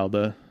reconcile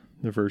the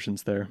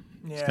versions there.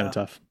 It's kind of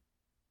tough.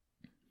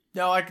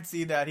 No, I could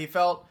see that. He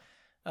felt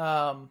he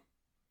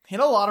had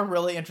a lot of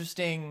really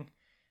interesting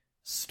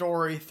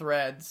story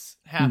threads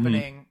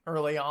happening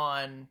early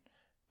on,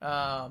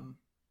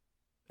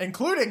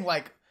 including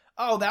like,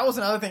 oh, that was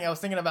another thing I was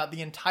thinking about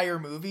the entire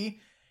movie.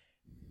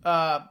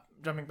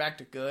 Jumping back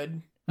to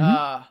good,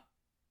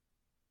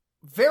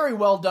 very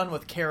well done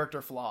with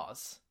character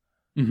flaws.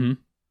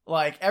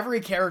 Like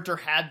every character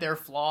had their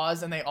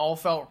flaws and they all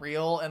felt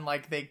real, and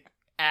like they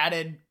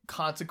added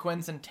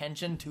consequence and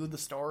tension to the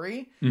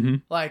story.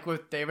 Like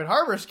with David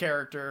Harbour's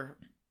character,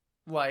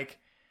 like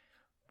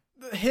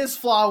his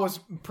flaw was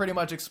pretty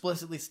much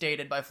explicitly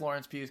stated by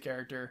Florence Pugh's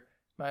character,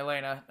 by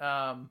Elena.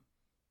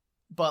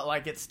 But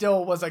like it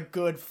still was a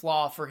good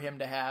flaw for him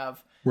to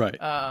have. Right.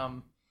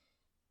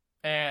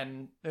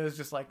 And it was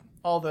just like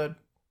a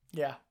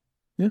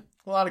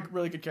lot of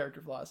really good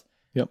character flaws.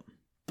 Yep.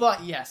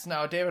 But yes,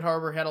 no, David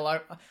Harbour had I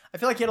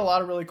feel like he had a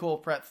lot of really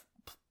cool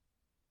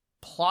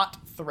plot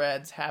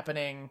threads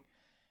happening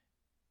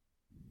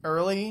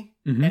early,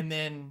 and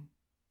then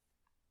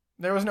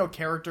there was no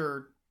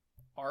character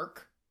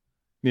arc.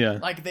 Yeah.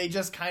 Like they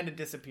just kind of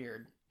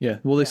disappeared. Yeah.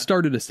 Well, they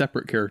started a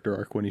separate character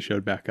arc when he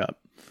showed back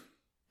up,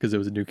 because it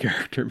was a new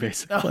character,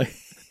 basically.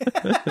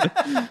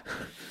 Oh.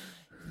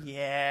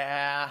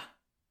 Yeah.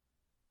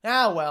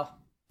 Oh, well.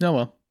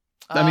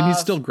 I mean, he's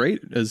still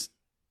great as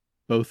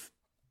both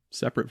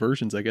separate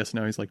versions, I guess.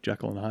 Now he's like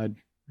Jekyll and Hyde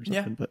or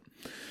something. Yeah. But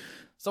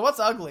so what's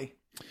ugly?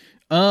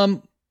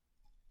 The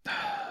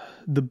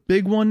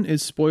big one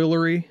is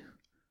spoilery.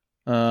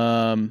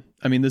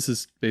 I mean, this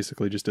is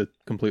basically just a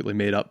completely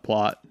made up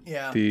plot.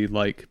 Yeah. The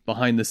like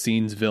behind the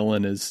scenes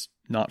villain is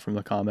not from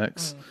the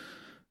comics.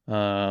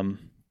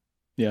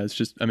 Yeah, it's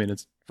just, I mean,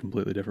 it's a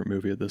completely different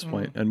movie at this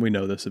point, and we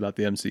know this about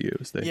the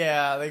MCUs.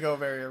 They go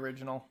very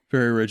original.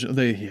 Very original.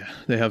 They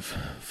have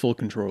full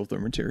control of their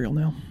material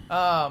now.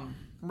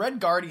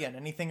 Red Guardian.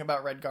 Anything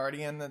about Red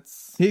Guardian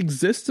that's... He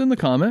exists in the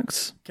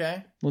comics.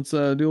 Okay. Let's do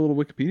a little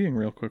Wikipediaing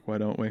real quick, why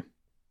don't we?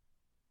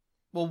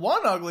 Well,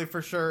 one ugly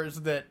for sure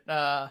is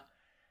that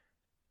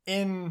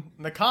in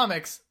the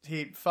comics,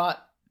 he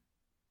fought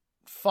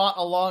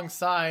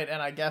alongside and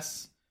I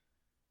guess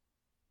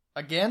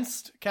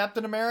against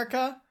Captain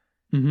America.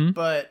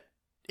 But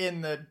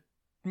in the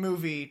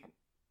movie,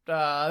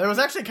 there was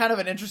actually kind of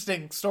an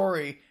interesting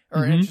story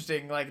or an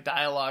interesting like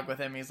dialogue with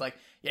him. He's like,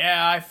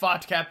 yeah, I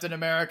fought Captain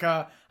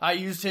America. I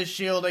used his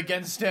shield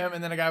against him.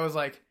 And then a guy was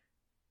like,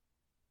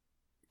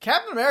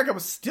 Captain America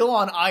was still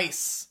on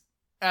ice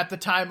at the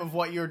time of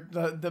what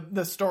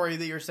the story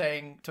that you're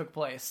saying took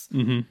place.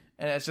 Mm-hmm.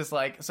 And it's just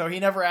like, so he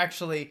never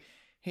actually,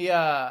 he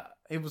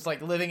was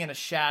like living in a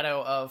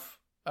shadow of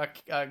a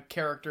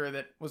character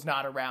that was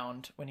not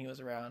around when he was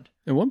around.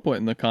 At one point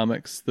in the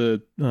comics,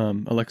 the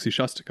Alexei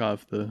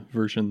Shostakov, the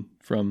version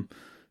from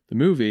the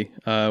movie,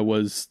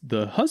 was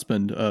the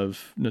husband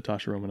of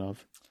Natasha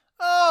Romanoff.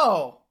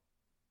 Oh!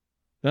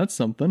 That's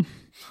something.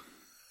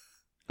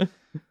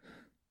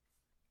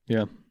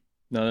 Yeah.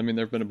 No, I mean,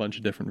 there have been a bunch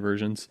of different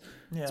versions.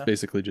 Yeah. It's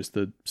basically just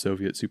the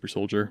Soviet super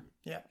soldier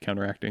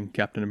counteracting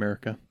Captain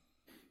America.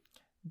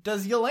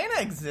 Does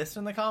Yelena exist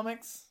in the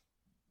comics?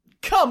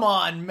 Come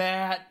on,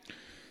 Matt!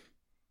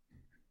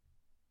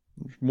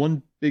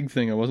 One big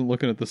thing, I wasn't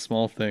looking at the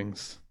small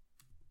things.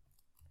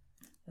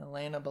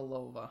 Yelena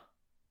Belova.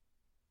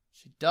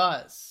 She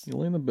does.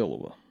 Yelena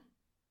Belova.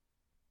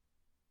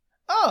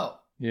 Oh!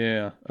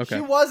 Yeah, okay.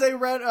 She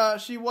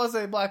was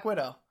a Black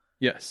Widow.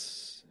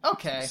 Yes.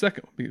 Okay.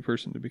 Second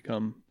person to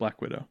become Black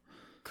Widow.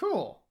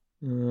 Cool.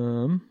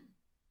 Was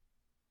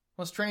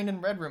trained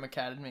in Red Room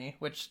Academy,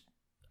 which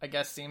I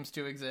guess seems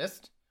to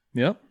exist.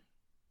 Yep.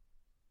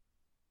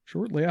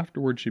 Shortly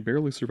afterwards, she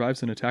barely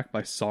survives an attack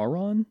by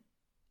Sauron.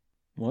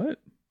 What?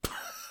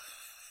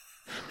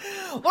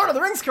 Lord of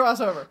the Rings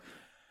crossover.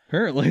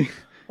 Apparently.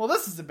 Well,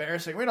 this is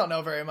embarrassing. We don't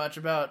know very much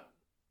about...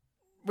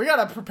 We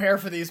gotta prepare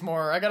for these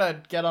more. I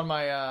gotta get on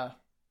my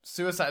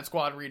Suicide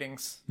Squad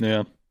readings.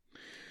 Yeah.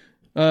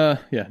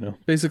 No.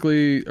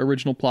 Basically,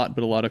 original plot,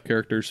 but a lot of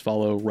characters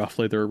follow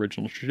roughly their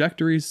original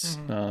trajectories.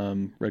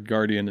 Mm-hmm. Red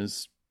Guardian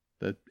is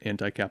the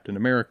anti-Captain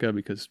America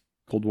because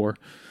Cold War.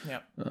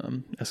 Yep.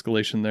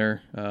 Escalation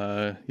there.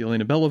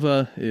 Yelena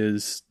Belova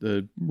is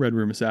the Red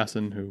Room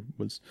assassin who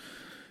was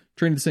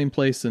trained at the same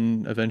place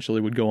and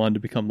eventually would go on to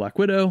become Black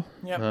Widow.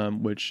 Yep.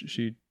 Which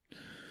she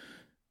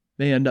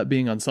may end up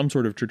being on some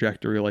sort of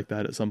trajectory like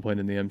that at some point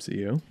in the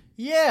MCU.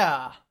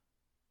 Yeah.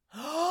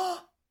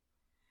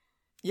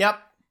 Yep.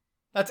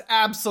 That's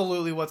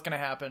absolutely what's going to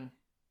happen.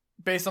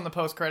 Based on the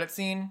post-credit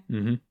scene,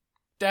 Mm-hmm.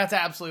 That's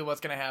absolutely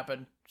what's going to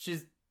happen.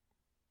 She's...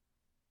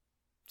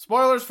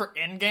 Spoilers for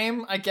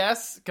Endgame, I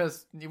guess,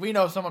 because we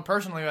know someone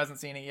personally who hasn't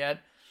seen it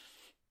yet.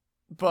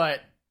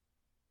 But...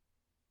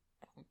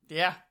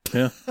 Yeah.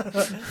 Yeah.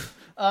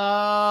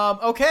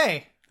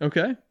 Okay.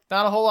 Okay.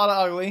 Not a whole lot of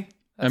ugly.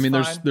 That's I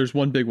mean, fine. there's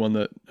one big one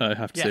that I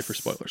have to say Yes. for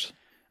spoilers.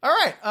 All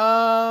right.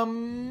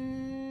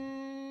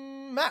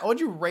 Matt,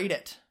 what'd you rate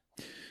it?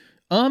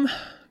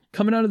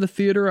 Coming out of the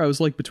theater, I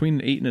was like between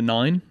an 8 and a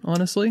 9,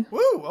 honestly.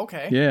 Woo,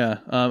 okay. Yeah.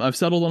 I've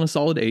settled on a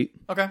solid 8.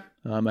 Okay.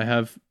 I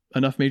have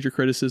enough major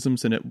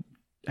criticisms, and it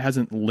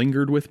hasn't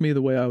lingered with me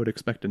the way I would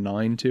expect a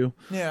 9 to.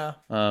 Yeah.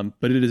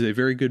 But it is a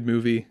very good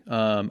movie.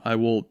 I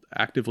will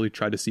actively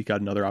try to seek out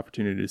another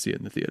opportunity to see it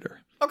in the theater.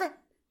 Okay.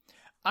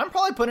 I'm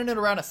probably putting it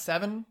around a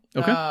 7.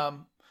 Okay.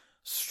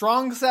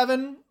 Strong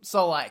 7.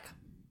 So, like,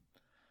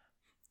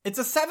 it's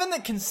a 7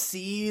 that can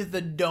see the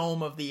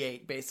dome of the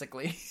 8,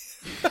 basically.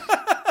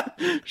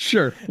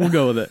 Sure. We'll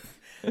go with it.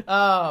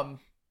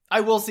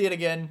 I will see it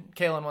again.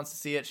 Kaylin wants to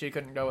see it. She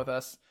couldn't go with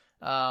us.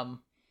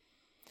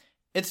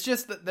 It's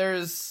just that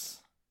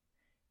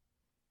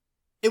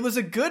it was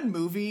a good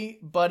movie,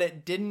 but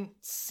it didn't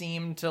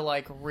seem to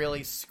like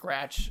really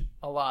scratch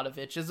a lot of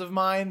itches of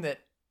mine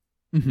that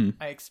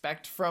I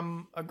expect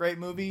from a great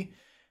movie.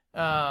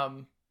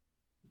 I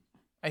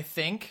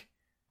think.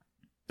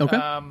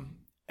 Okay.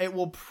 It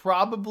will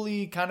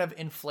probably kind of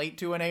inflate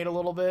to an 8 a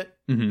little bit.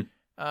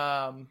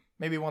 Mm-hmm.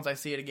 Maybe once I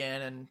see it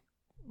again and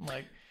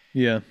like...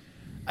 Yeah.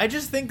 I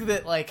just think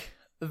that like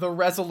the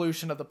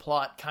resolution of the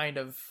plot kind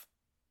of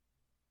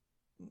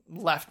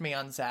left me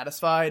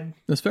unsatisfied.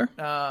 That's fair.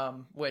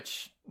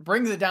 Which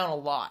brings it down a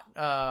lot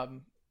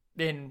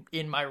in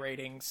my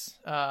ratings.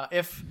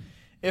 If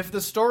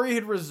the story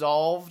had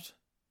resolved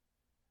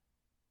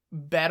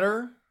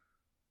better,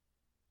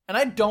 and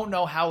I don't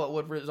know how it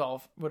would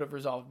have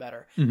resolved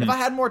better. Mm-hmm. If I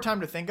had more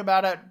time to think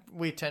about it,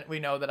 we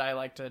know that I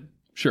like to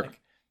Sure.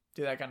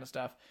 do that kind of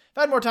stuff. If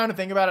I had more time to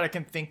think about it, I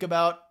can think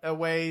about a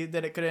way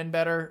that it could end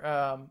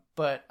better.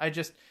 But I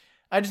just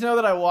know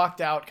that I walked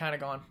out kind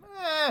of going,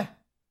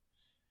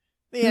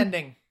 the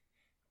ending.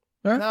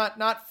 All right.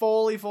 Not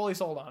fully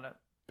sold on it.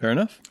 Fair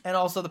enough. And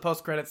also the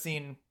post-credit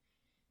scene,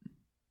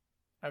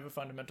 I have a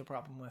fundamental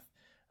problem with.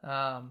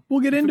 We'll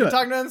get into it.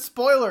 Talking about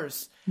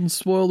spoilers. Let's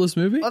spoil this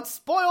movie? Let's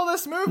spoil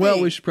this movie.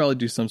 Well, we should probably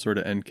do some sort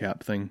of end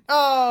cap thing.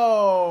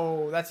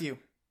 Oh, that's you.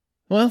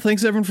 Well,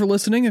 thanks everyone for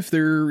listening. If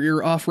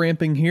you're off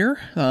ramping here,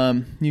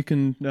 you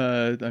can,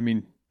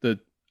 the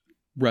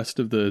rest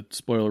of the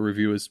spoiler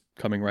review is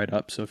coming right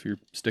up. So if you're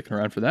sticking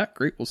around for that,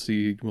 great. We'll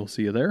see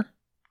you there.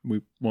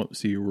 We won't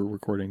see you. We're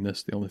recording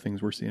this. The only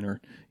things we're seeing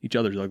are each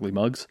other's ugly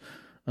mugs.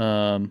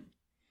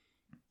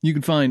 You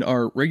can find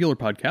our regular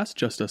podcast,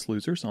 Just Us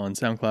Losers, on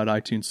SoundCloud,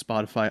 iTunes,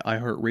 Spotify,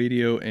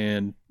 iHeartRadio,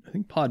 and I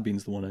think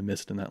Podbean's the one I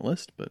missed in that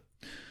list, but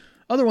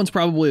Other ones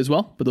probably as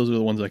well, but those are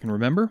the ones I can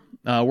remember.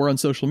 We're on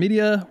social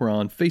media. We're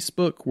on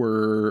Facebook.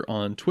 We're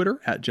on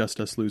Twitter at Just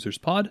Us Losers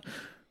Pod.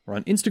 We're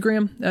on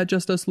Instagram at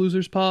Just Us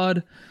Losers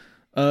Pod.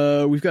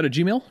 We've got a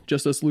Gmail,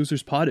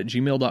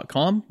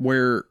 justusloserspod@gmail.com,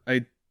 where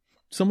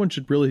someone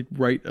should really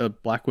write a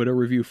Black Widow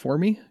review for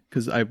me,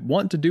 because I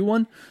want to do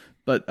one,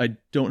 but I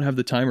don't have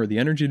the time or the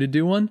energy to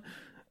do one.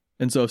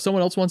 And so if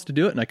someone else wants to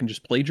do it and I can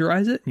just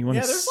plagiarize it, and you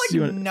want to, there's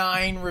like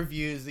 9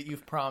 reviews that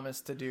you've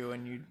promised to do,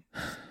 and you.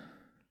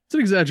 It's an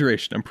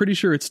exaggeration. I'm pretty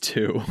sure it's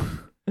 2.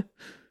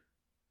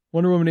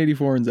 Wonder Woman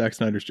 84 and Zack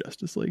Snyder's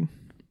Justice League.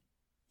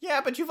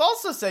 Yeah, but you've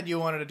also said you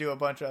wanted to do a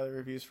bunch of other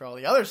reviews for all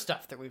the other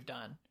stuff that we've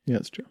done. Yeah,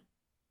 that's true.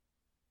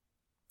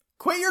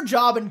 Quit your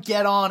job and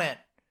get on it.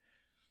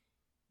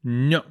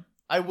 No.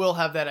 I will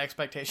have that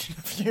expectation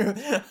of you.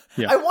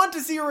 Yeah. I want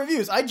to see your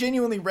reviews. I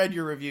genuinely read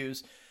your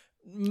reviews.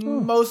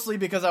 Mostly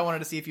because I wanted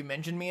to see if you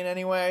mentioned me in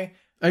any way.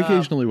 I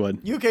occasionally would.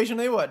 You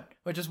occasionally would,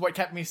 which is what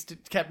kept me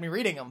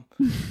reading them.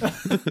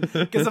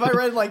 Because if I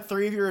read like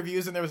 3 of your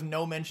reviews and there was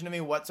no mention of me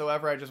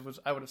whatsoever, I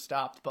would have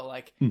stopped. But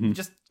like, you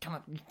just kind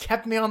of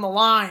kept me on the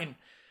line.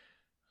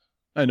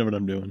 I know what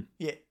I'm doing.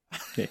 Yeah.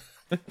 Okay.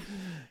 Get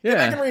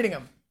back and reading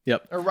them.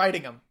 Yep. Or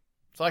writing them,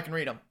 so I can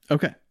read them.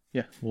 Okay.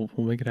 Yeah, we'll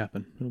make it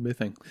happen. It'll be a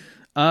thing.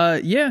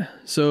 Yeah.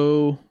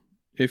 So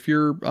if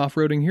you're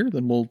off-roading here,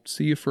 then we'll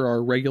see you for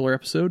our regular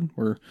episode.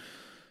 We're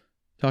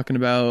talking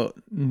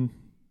about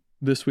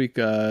this week,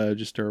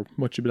 just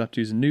what you've been up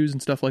to in news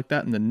and stuff like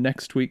that. And then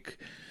next week,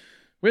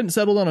 we hadn't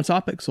settled on a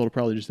topic, so it'll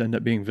probably just end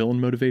up being villain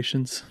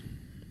motivations.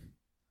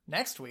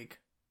 Next week?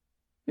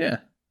 Yeah.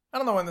 I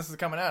don't know when this is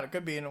coming out. It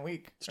could be in a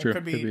week. It's true.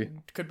 Could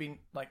be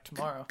like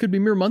tomorrow. Could be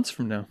mere months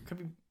from now. Could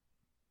be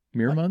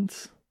mere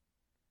months?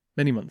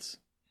 Many months.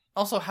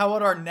 Also, how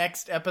would our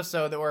next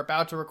episode that we're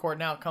about to record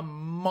now come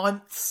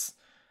months?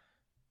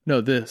 No,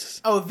 this.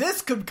 Oh,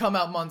 this could come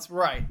out months.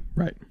 Right.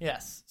 Right.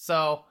 Yes.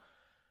 So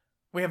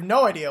we have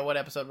no idea what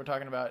episode we're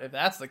talking about if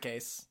that's the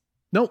case.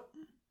 Nope.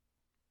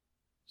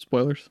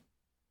 Spoilers.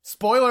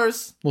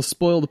 Spoilers. We'll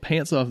spoil the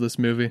pants off this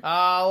movie.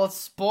 Let's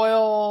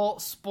spoil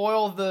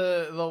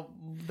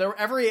the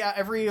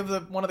every of the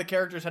one of the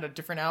characters had a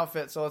different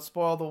outfit, so let's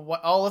spoil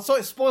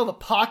let's spoil the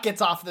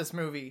pockets off this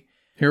movie.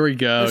 Here we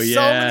go. There's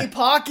so many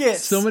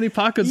pockets. So many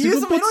pockets. You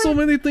can put so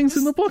many things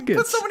in the pockets.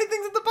 Put so many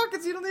things in the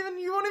pockets. You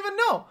won't even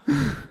know.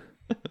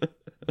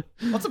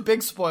 What's a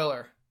big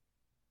spoiler?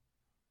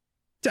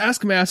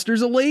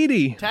 Taskmaster's a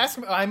lady.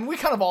 We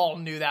kind of all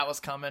knew that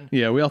was coming.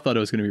 Yeah, we all thought it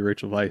was going to be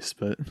Rachel Weisz,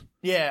 but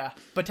yeah,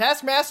 but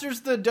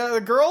Taskmaster's the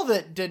girl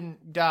that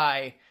didn't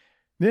die.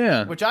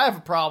 Yeah, which I have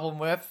a problem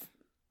with.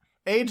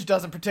 Age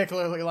doesn't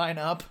particularly line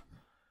up.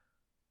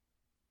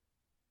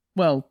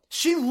 Well,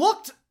 she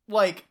looked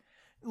like,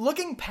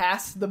 looking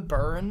past the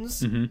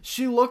burns,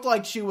 she looked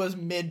like she was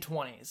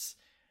mid-20s.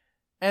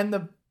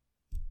 And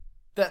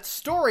that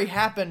story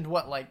happened,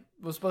 was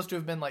supposed to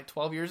have been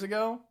 12 years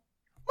ago?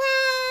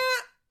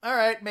 All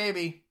right,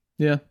 maybe.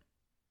 Yeah. I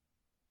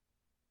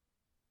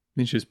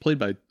mean, she was played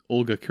by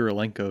Olga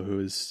Kurylenko, who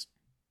is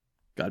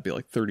got to be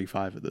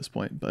 35 at this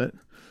point, but...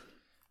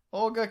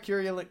 Olga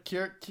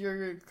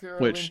Kurylenko.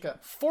 Which?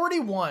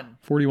 41.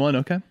 41,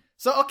 okay.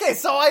 So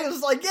I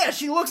was like, yeah,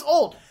 she looks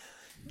old.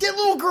 That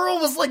little girl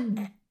was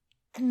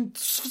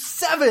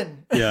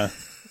 7. Yeah.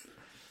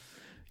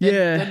 It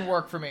didn't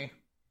work for me.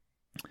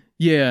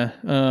 Yeah.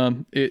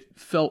 It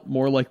felt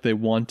more like they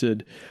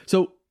wanted...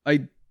 So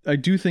I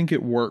do think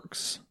it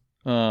works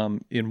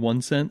in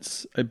one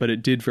sense, but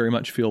it did very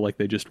much feel like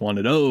they just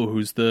wanted,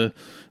 who's the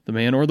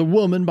man or the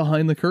woman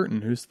behind the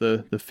curtain? Who's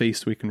the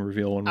face we can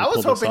reveal when we pull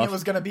this off? I was hoping it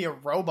was going to be a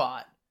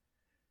robot.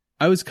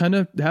 I was kind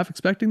of half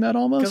expecting that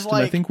almost, and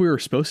I think we were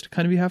supposed to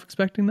kind of be half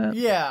expecting that.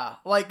 Yeah,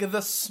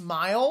 the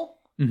smile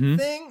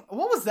thing.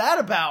 What was that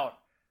about?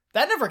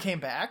 That never came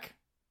back.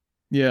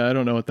 Yeah, I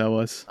don't know what that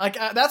was.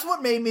 That's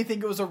what made me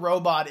think it was a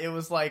robot. It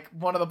was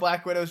one of the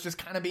Black Widows just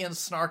kind of being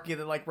snarky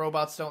that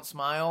robots don't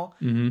smile.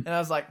 And I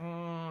was like,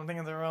 I think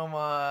it's a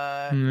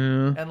robot.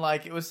 Yeah. And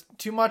it was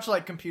too much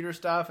computer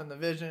stuff and the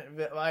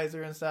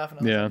visor and stuff. And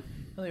I was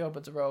I really hope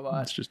it's a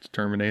robot. It's just a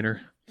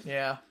Terminator.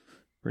 Yeah.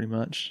 Pretty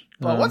much.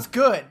 But what's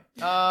good?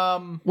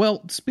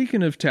 Well,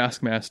 speaking of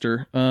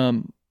Taskmaster,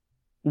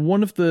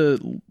 one of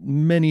the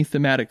many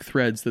thematic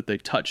threads that they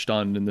touched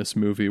on in this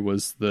movie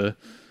was the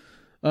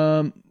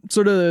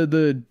sort of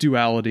the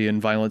duality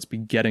and violence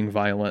begetting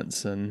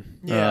violence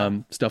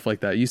and stuff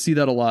like that. You see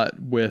that a lot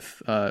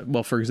with,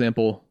 for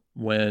example,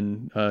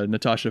 when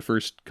Natasha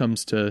first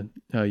comes to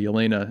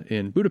Yelena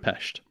in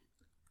Budapest.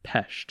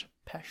 Pest.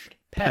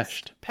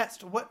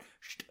 What?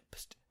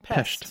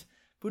 Pest.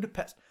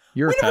 Budapest.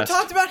 We never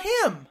talked about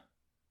him.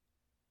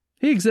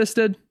 He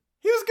existed.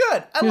 He was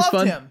good. I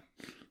loved him.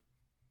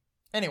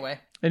 Anyway.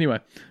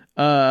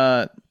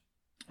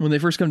 When they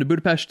first come to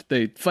Budapest,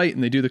 they fight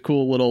and they do the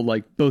cool little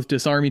both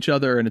disarm each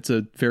other, and it's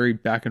a very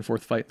back and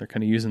forth fight. They're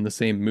kind of using the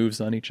same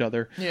moves on each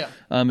other. Yeah.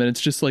 And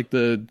it's just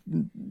the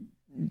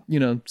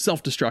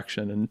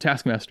self-destruction, and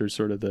Taskmaster's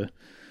sort of the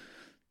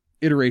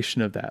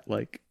iteration of that.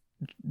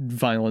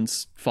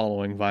 violence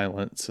following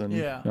violence and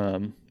Yeah.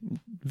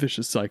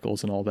 vicious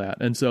cycles and all that.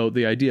 And so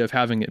the idea of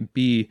having it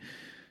be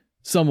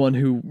someone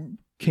who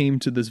came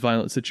to this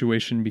violent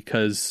situation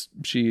because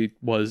she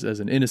was, as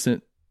an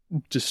innocent,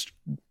 just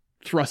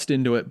thrust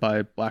into it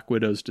by Black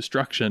Widow's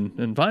destruction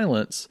and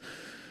violence,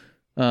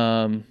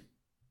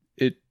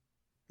 it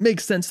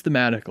makes sense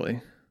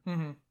thematically.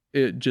 Mm-hmm.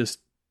 It just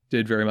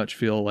did very much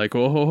feel like,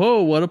 oh ho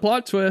ho, what a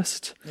plot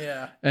twist.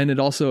 Yeah. And it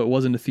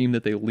wasn't a theme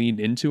that they leaned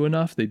into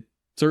enough. They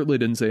certainly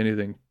didn't say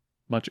anything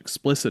much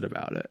explicit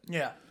about it.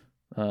 Yeah.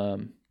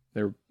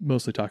 They were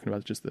mostly talking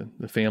about just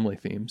the family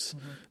themes.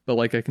 Mm-hmm. But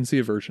like, I can see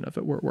a version of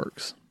it where it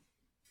works.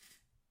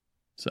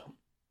 So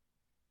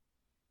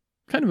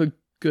kind of a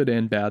good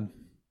and bad.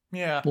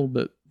 Yeah. A little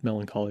bit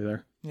melancholy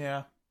there.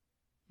 Yeah.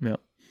 Yeah.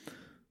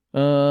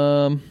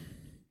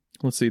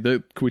 Let's see.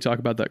 Can we talk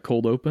about that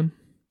cold open?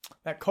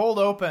 That cold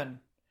open.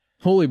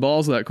 Holy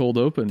balls, that cold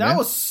open. That man.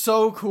 was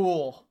so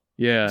cool.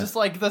 Yeah. Just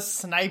like the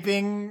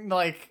sniping,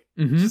 like,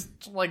 Mhm.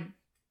 just like,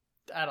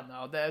 I don't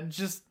know. That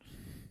just.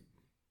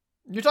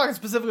 You're talking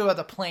specifically about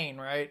the plane,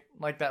 right?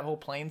 Like that whole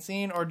plane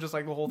scene, or just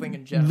like the whole thing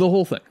in general? The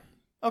whole thing,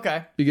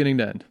 Okay. beginning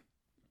to end.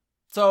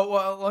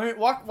 So let me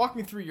walk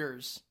me through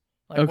yours.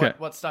 Like Okay.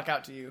 what stuck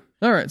out to you?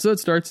 All right, so it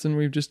starts, and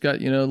we've just got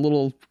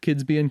little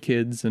kids being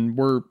kids, and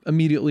we're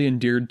immediately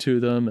endeared to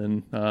them,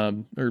 and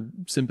are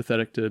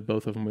sympathetic to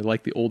both of them. We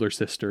like the older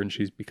sister, and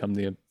she's become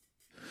the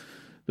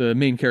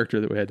main character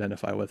that we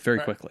identify with very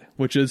Right. quickly,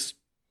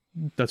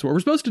 that's what we're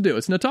supposed to do.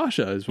 It's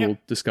Natasha, as we'll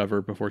discover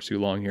before too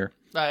long here.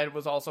 It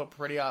was also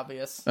pretty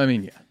obvious. I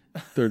mean, yeah,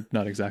 they're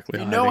not exactly.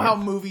 You know hiding how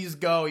it. movies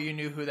go. You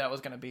knew who that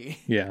was going to be.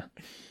 Yeah.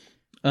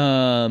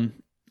 And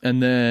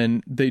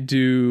then they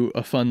do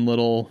a fun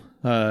little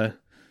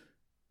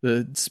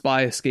the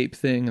spy escape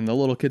thing, and the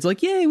little kid's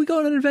like, "Yay, we go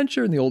on an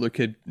adventure!" And the older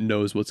kid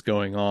knows what's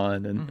going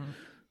on,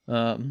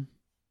 and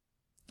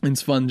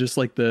it's fun, just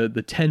like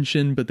the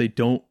tension, but they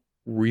don't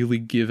really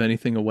give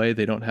anything away.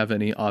 They don't have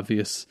any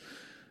obvious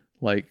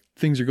like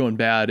things are going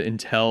bad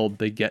until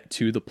they get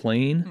to the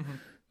plane.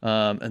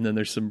 And then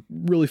there's some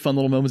really fun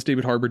little moments.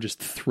 David Harbour just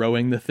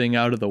throwing the thing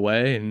out of the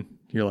way, and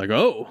you're like,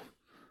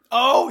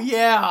 Oh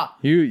yeah.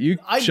 You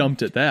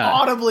jumped at that.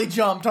 Audibly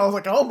jumped. I was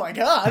like, oh my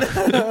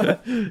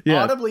god.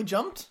 Yeah. Audibly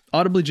jumped?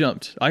 Audibly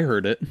jumped. I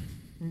heard it.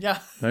 Yeah.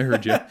 I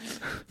heard you.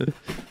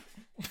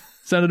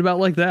 Sounded about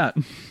like that.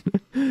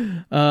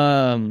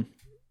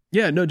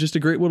 Yeah, no, just a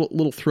great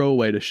little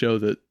throwaway to show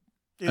that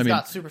He's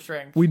got super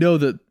strength. we know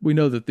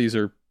that these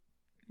are,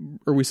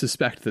 or we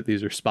suspect that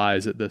these are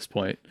spies at this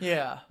point.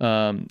 Yeah.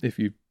 If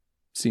you've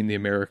seen The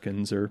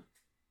Americans or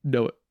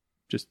know it,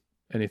 just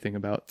anything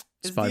about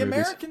Is spy The movies.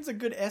 Americans a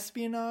good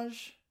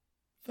espionage?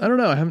 I don't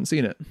know. I haven't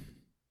seen it.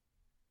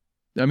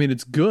 I mean,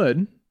 it's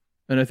good,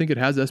 and I think it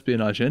has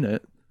espionage in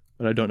it,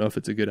 but I don't know if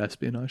it's a good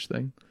espionage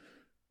thing.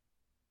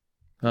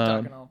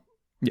 Talking all.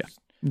 Yeah,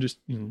 just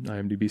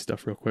IMDb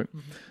stuff real quick.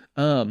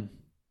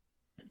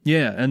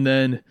 Yeah, and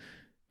then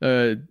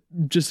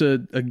just a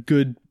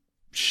good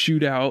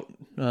shootout,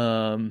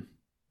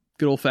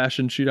 good old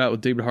fashioned shootout with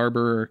David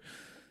Harbour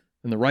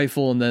and the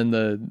rifle, and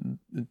then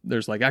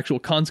there's like actual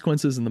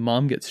consequences, and the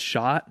mom gets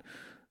shot,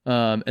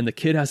 and the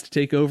kid has to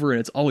take over, and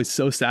it's always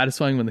so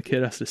satisfying when the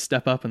kid has to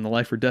step up in the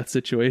life or death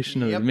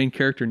situation of the main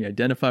character, and you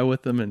identify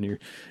with them, and your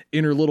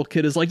inner little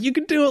kid is like, "You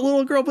can do it,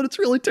 little girl," but it's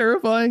really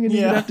terrifying, and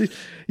you have to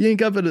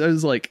yank up. And I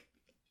was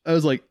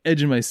like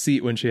edging my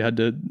seat when she had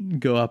to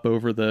go up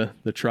over the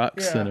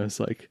trucks, and I was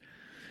like,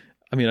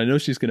 I mean, I know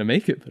she's gonna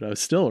make it, but I was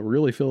still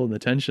really feeling the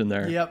tension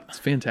there. Yep. It's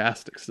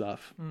fantastic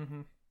stuff.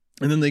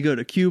 And then they go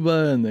to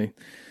Cuba, and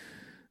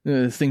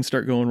things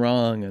start going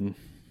wrong, and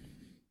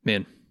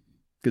man,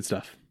 good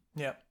stuff.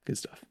 Yep. Good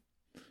stuff.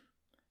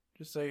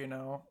 Just so you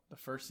know, the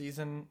first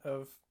season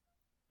of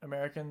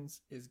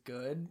Americans is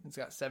good. It's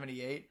got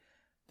 78,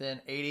 then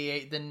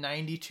 88, then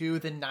 92,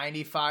 then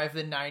 95,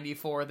 then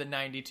 94, then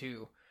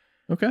 92.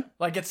 Okay.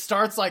 Like, it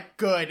starts like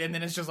good, and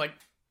then it's just like,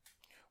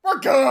 we're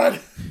good.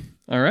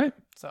 All right.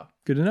 So,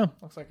 Good to know.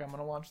 looks like I'm going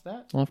to watch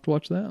that I'll have to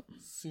watch that.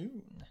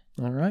 soon.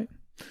 All right.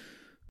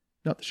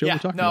 Not the show we're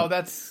talking no,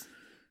 about.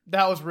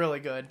 that was really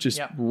good. Just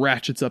Yep.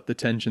 ratchets up the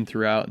tension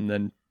throughout and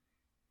then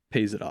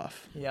pays it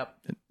off. Yep.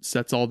 It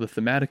sets all the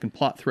thematic and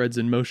plot threads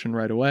in motion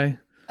right away.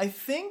 I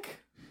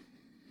think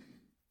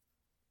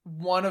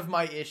one of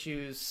my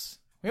issues,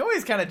 we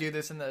always kind of do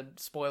this in the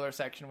spoiler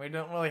section. We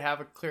don't really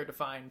have a clear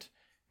defined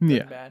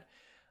good and bad.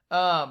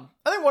 I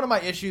think one of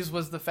my issues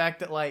was the fact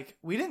that, like,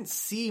 we didn't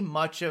see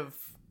much of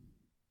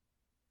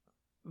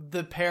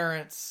the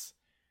parents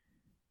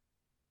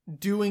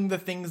doing the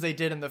things they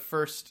did in the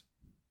first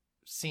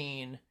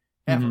scene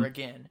ever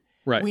again.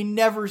 Right. We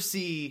never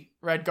see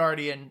Red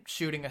Guardian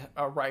shooting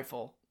a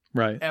rifle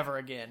Right. ever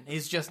again.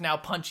 He's just now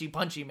punchy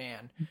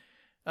man.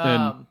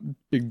 And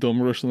big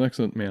dumb Russian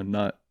accent man,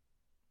 not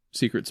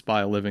secret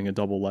spy living a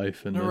double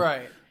life in the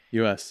Right.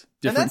 U.S.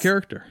 Different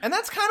character. And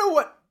that's kind of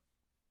what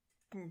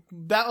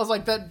that was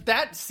like.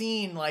 That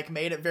scene like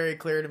made it very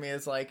clear to me.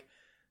 It's like,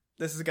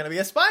 this is going to be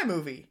a spy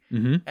movie.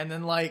 Mm-hmm. And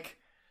then like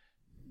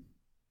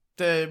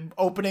the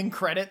opening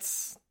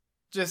credits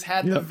just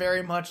had the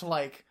very much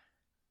like,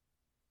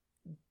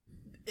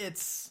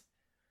 it's,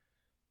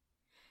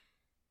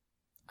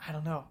 I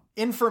don't know,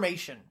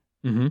 information,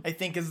 I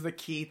think is the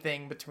key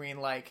thing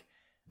between like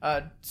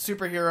a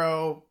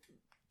superhero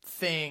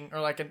thing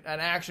or like an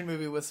action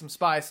movie with some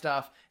spy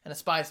stuff and a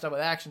spy stuff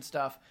with action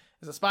stuff.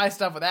 Is a spy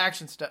stuff with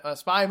action stuff, a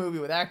spy movie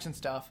with action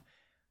stuff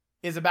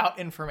is about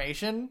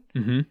information,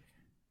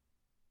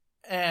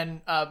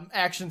 and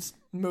action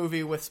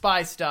movie with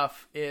spy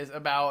stuff is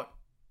about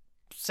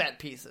set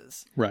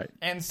pieces. Right.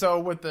 And so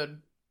with the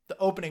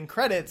opening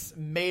credits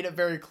made it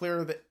very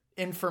clear that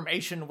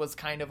information was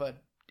kind of an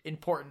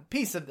important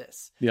piece of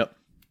this. Yep.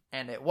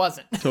 And it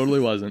wasn't.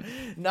 Totally wasn't.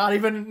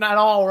 Not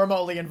all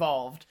remotely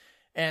involved.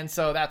 And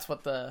so that's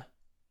what the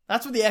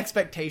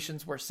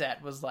expectations were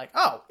set, was like,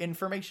 oh,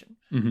 information.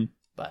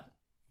 But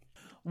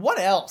what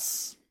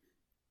else?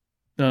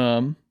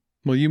 Well,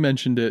 you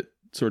mentioned it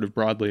sort of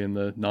broadly in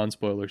the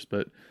non-spoilers,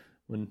 but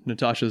when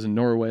Natasha's in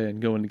Norway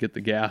and going to get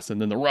the gas,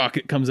 and then the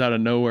rocket comes out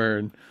of nowhere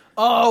and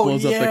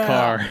blows up the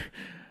car.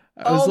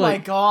 Oh my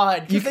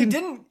god!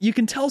 You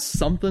can tell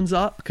something's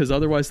up, because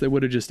otherwise they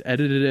would have just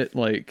edited it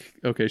like,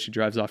 okay, she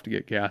drives off to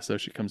get gas, so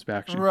she comes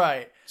back, she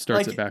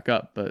starts it back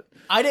up. But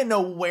I didn't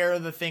know where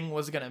the thing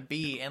was gonna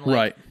be, and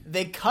like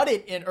they cut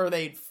it in, or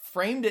they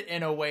framed it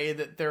in a way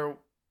that there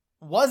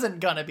wasn't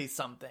gonna be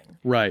something,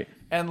 right?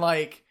 And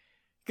like,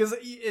 because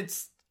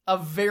it's a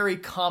very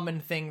common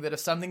thing that if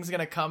something's going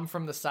to come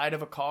from the side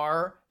of a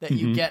car, that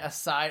you get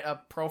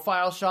a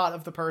profile shot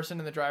of the person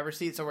in the driver's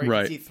seat, so where you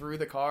can see through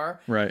the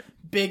car. Right.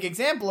 Big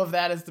example of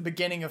that is the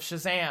beginning of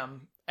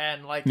Shazam,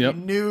 and like you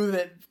knew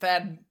that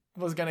Thad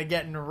was going to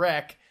get in a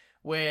wreck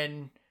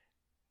when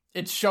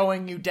it's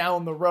showing you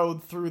down the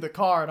road through the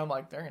car, and I'm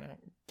like, they're going to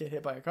get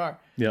hit by a car.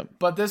 Yep.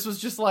 But this was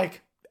just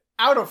like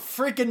out of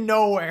freaking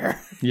nowhere.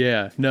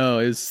 Yeah. No,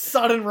 it's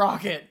sudden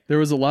rocket. There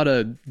was a lot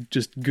of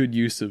just good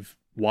use of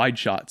wide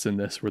shots in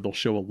this, where they'll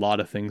show a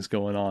lot of things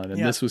going on, and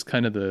this was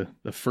kind of the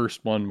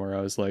first one where I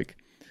was like,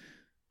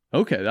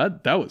 okay,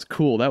 that was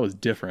cool, that was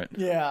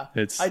different.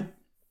 I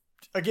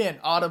again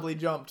audibly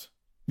jumped.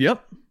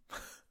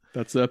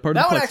 That's part of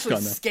that the one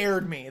actually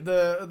scared me.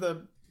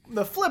 The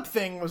flip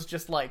thing was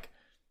just like,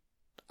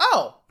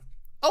 oh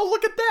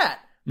look at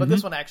that, but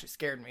this one actually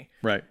scared me.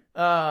 Right.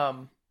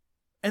 And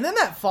then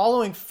that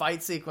following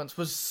fight sequence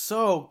was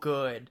so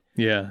good.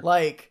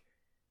 Like,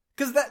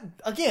 because that,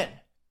 again,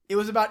 it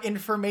was about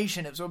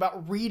information. It was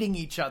about reading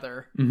each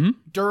other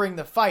during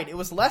the fight. It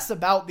was less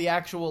about the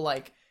actual,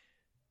 like,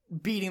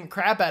 beating the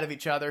crap out of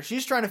each other.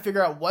 She's trying to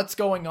figure out what's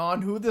going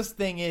on, who this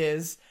thing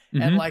is,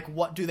 and, like,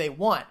 what do they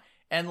want.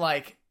 And,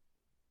 like,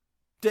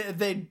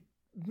 they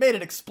made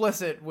it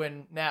explicit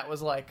when Nat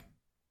was like,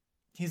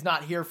 he's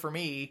not here for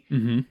me,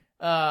 when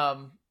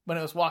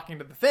it was walking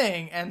to the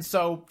thing. And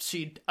so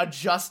she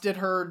adjusted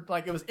her,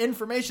 like, it was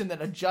information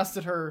that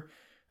adjusted her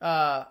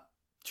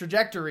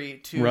trajectory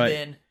to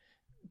then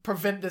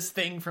prevent this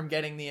thing from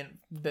getting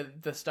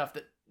the stuff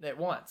that it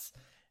wants.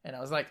 And I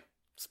was like,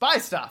 spy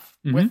stuff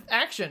with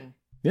action.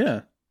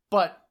 Yeah.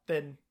 But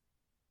then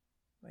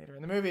later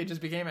in the movie it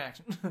just became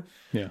action.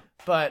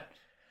 But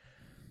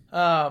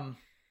God,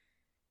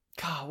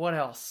 what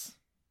else?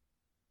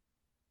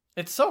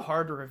 It's so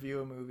hard to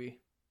review a movie.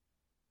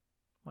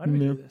 Why do we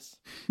do this?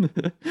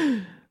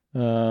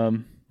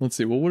 Let's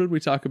see. Well, what did we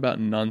talk about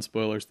in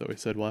non-spoilers that we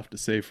said we'll have to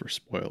save for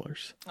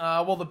spoilers?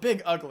 Well, The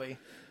Big Ugly.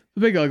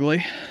 The Big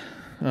Ugly.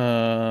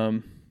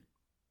 I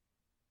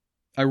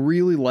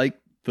really like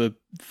the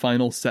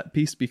final set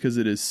piece because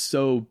it is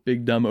so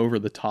big, dumb, over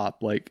the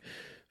top, like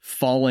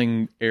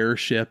falling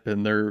airship,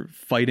 and they're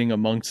fighting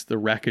amongst the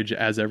wreckage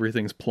as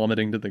everything's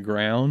plummeting to the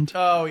ground.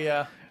 Oh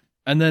yeah.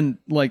 And then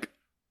like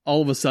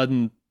all of a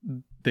sudden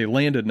they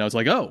landed, and I was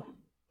like, oh,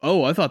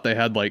 I thought they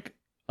had like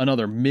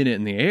another minute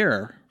in the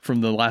air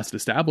from the last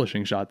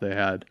establishing shot they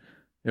had.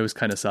 It was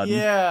kind of sudden.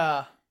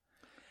 Yeah.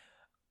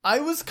 I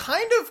was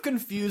kind of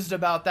confused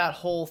about that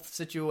whole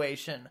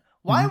situation.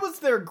 Why was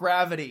there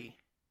gravity?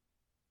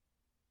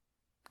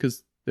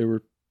 Because they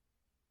were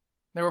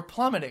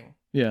plummeting.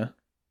 Yeah.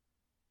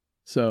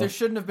 So there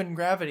shouldn't have been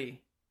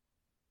gravity.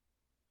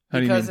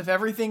 Because if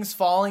everything's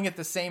falling at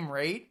the same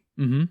rate,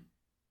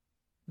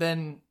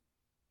 then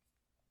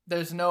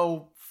there's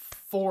no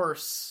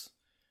force.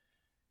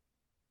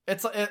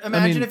 It's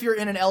imagine if you're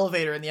in an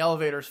elevator and the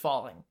elevator's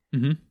falling.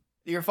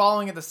 You're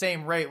falling at the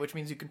same rate, which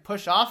means you can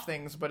push off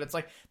things, but it's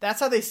like,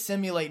 that's how they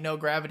simulate no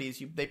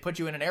gravities. They put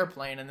you in an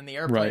airplane, and then the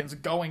airplane's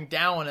going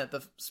down at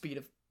the speed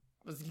of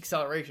the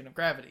acceleration of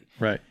gravity.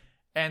 Right.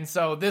 And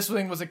so this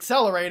thing was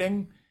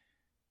accelerating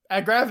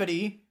at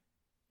gravity,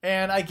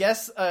 and I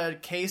guess a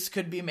case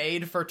could be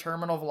made for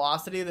terminal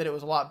velocity that it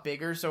was a lot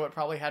bigger, so it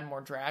probably had more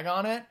drag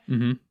on it.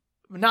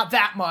 Not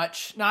that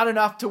much. Not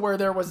enough to where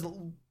there was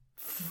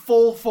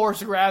full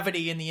force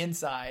gravity in the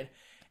inside.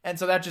 And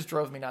so that just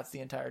drove me nuts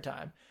the entire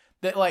time.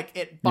 That, like,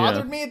 it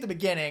bothered me at the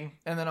beginning,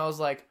 and then I was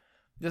like,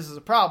 this is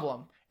a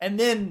problem. And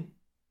then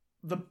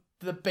the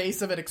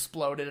base of it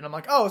exploded, and I'm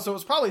like, oh, so it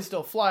was probably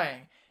still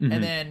flying.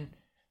 And then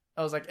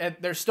I was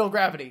like, there's still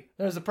gravity.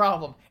 There's a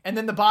problem. And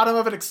then the bottom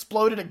of it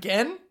exploded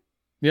again,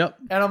 Yep.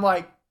 And I'm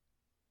like,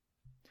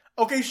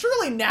 okay,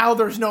 surely now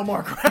there's no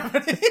more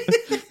gravity.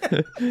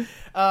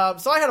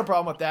 So I had a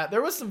problem with that.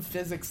 There was some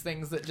physics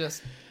things that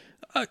just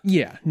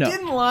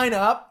didn't line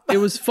up. It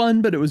was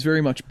fun, but it was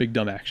very much big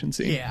dumb action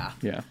scene.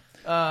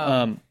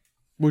 Yeah.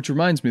 Which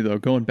reminds me, though,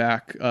 going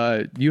back,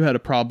 you had a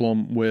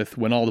problem with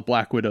when all the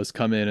Black Widows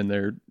come in and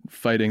they're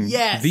fighting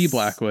the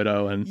Black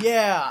Widow. And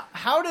yeah.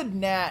 How did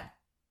Nat...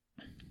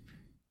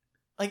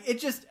 Like, it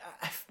just...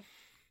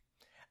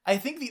 I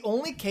think the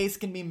only case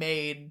that can be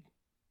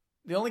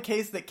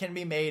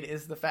made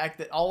is the fact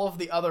that all of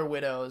the other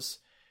Widows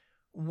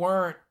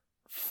weren't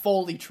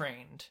fully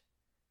trained.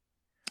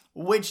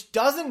 Which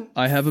doesn't...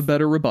 I have a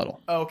better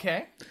rebuttal.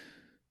 Okay.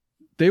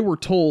 They were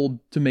told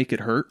to make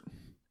it hurt.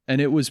 And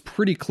it was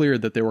pretty clear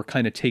that they were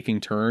kind of taking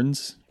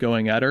turns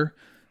going at her.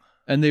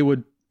 And they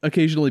would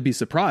occasionally be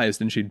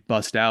surprised and she'd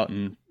bust out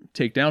and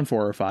take down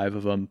 4 or 5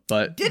 of them.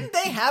 But didn't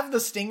they have the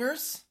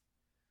stingers?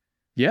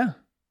 Yeah.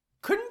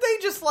 Couldn't they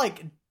just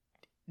like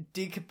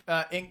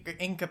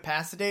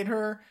incapacitate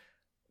her,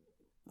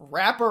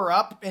 wrap her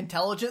up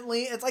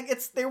intelligently? It's like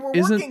they were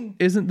working.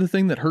 Isn't the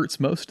thing that hurts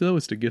most, though,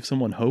 is to give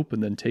someone hope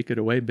and then take it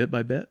away bit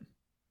by bit?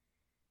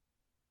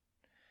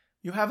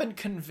 You haven't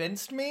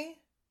convinced me.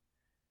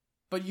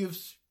 But you've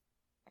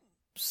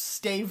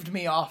staved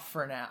me off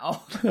for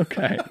now.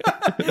 Okay.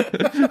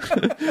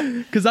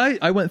 Because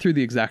I went through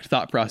the exact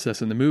thought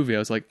process in the movie. I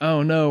was like,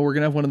 oh no, we're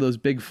going to have one of those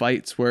big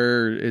fights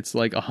where it's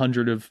like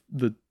 100 of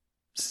the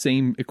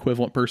same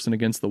equivalent person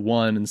against the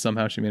one, and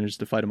somehow she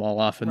managed to fight them all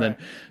off. And then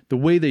the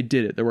way they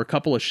did it, there were a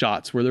couple of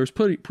shots where there was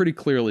pretty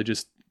clearly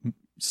just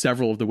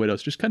several of the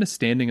Widows just kind of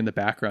standing in the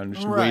background,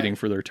 just waiting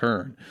for their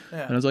turn.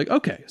 Yeah. And I was like,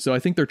 okay, so I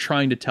think they're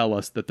trying to tell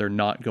us that they're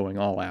not going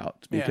all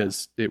out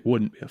because it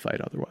wouldn't be a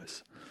fight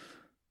otherwise.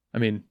 I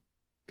mean,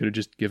 could have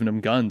just given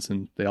them guns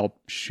and they all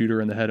shoot her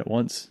in the head at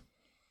once.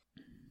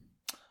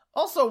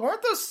 Also,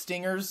 weren't those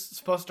stingers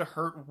supposed to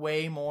hurt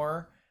way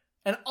more?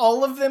 And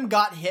all of them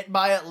got hit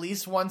by at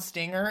least one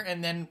stinger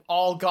and then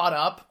all got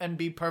up and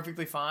be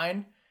perfectly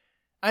fine?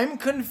 I'm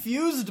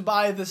confused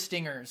by the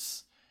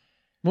stingers.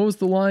 What was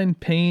the line?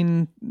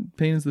 Pain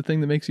is the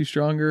thing that makes you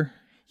stronger.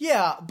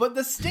 Yeah, but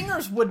the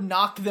stingers would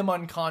knock them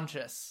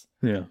unconscious.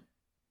 Yeah.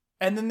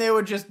 And then they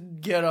would just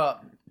get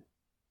up.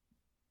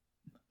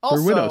 Also,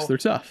 they're Widows. They're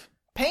tough.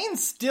 Pain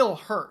still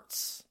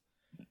hurts.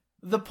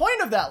 The point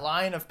of that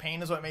line of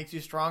pain is what makes you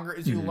stronger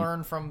is you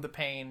learn from the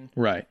pain.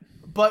 Right.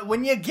 But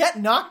when you get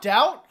knocked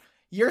out,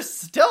 you're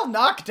still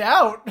knocked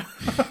out.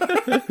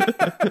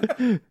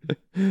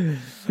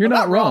 You're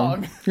not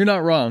wrong. You're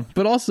not wrong.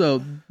 But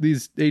also,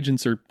 these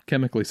agents are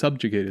chemically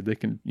subjugated. You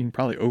can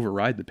probably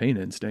override the pain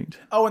instinct.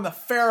 Oh, and the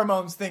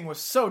pheromones thing was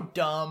so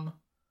dumb.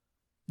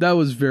 That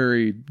was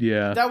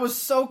That was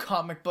so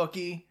comic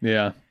booky.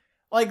 Yeah.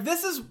 Like,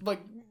 this is,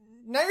 like,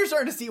 now you're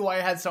starting to see why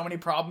I had so many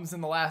problems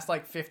in the last,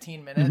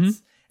 15 minutes. Mm-hmm.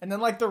 And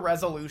then, the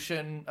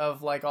resolution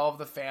of, all of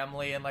the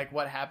family and,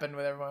 what happened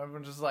with everyone.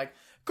 Everyone's just like,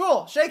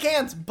 cool, shake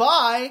hands,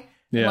 bye.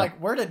 Yeah.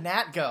 Where did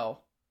Nat go?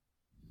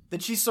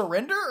 Did she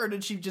surrender or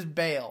did she just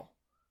bail?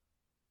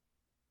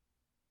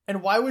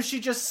 And why was she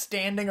just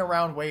standing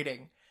around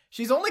waiting?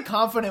 She's only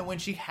confident when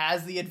she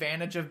has the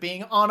advantage of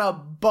being on a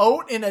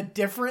boat in a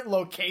different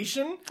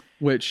location.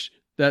 Which,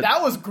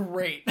 that was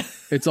great.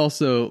 It's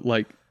also,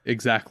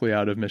 exactly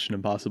out of Mission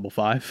Impossible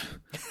 5.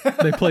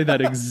 They play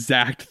that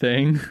exact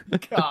thing.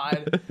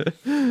 God.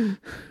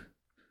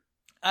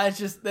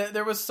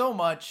 There was so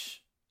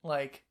much,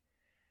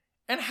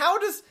 and how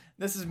does,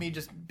 this is me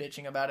just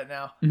bitching about it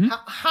now. Mm-hmm.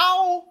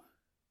 How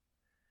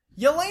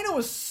Yelena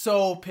was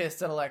so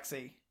pissed at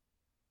Alexei.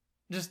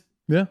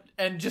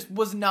 And just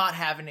was not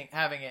having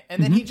it.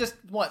 And then he just,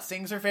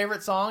 sings her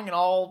favorite song and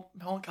all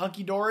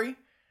hunky-dory?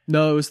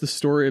 No, it was the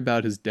story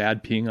about his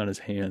dad peeing on his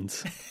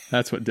hands.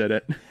 That's what did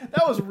it.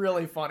 That was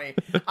really funny.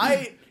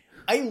 I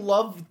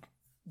love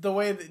the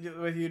way that,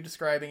 with you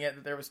describing it,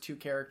 that there was 2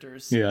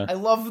 characters. Yeah. I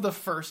love the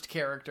first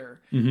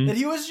character. Mm-hmm. That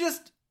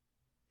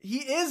he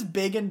is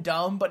big and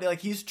dumb, but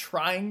he's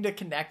trying to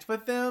connect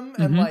with them.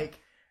 Mm-hmm. And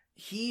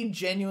he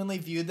genuinely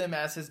viewed them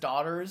as his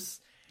daughters.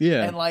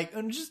 Yeah.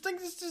 And just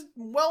this just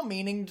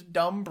well-meaning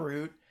dumb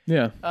brute.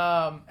 Yeah.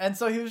 And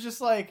so he was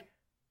just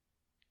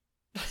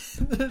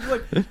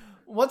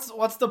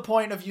what's the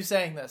point of you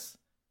saying this?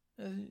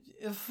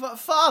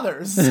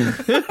 Fathers.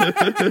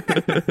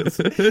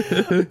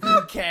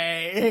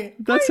 Okay.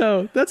 That's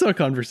how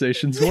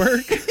conversations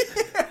work.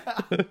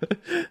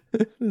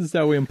 This is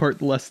how we impart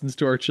the lessons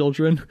to our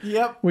children.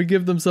 Yep. We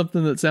give them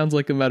something that sounds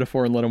like a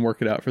metaphor and let them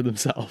work it out for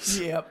themselves.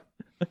 Yep.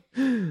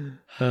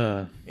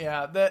 Yeah,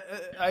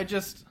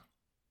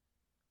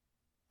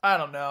 I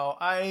don't know.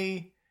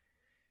 I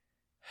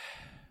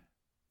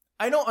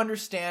don't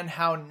understand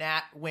how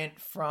Nat went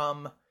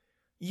from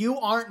you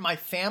aren't my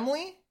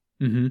family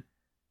mm-hmm.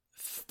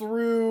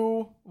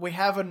 through we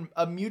have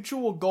a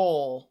mutual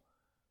goal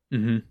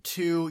mm-hmm.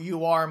 to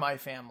you are my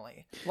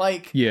family.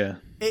 Yeah.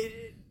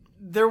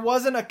 There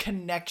wasn't a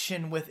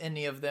connection with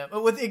any of them,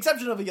 with the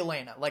exception of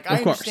Yelena. I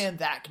understand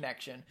that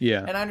connection.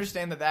 Yeah. And I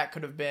understand that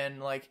could have been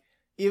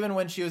even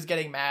when she was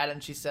getting mad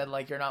and she said,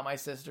 like, you're not my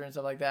sister and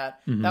stuff like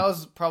that, Mhm. that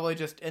was probably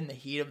just in the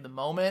heat of the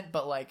moment.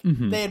 But, like,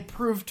 Mhm. they had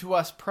proved to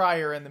us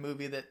prior in the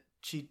movie that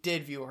she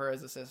did view her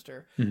as a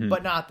sister, Mhm.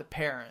 but not the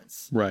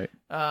parents. Right.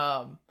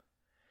 I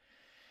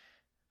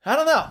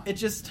don't know. It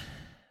just,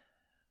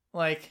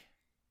 like,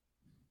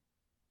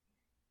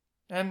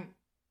 and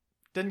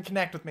didn't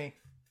connect with me.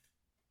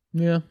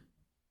 Yeah.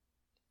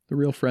 The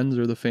real friends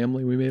are the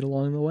family we made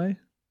along the way.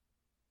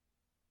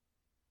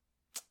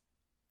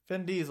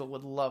 Vin Diesel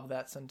would love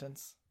that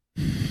sentence.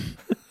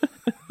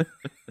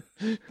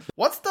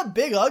 What's the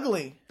big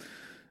ugly?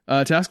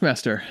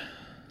 Taskmaster.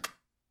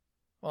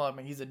 Well, I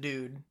mean, he's a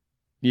dude.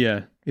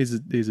 Yeah, he's a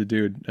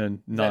dude,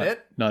 and not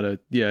it? not a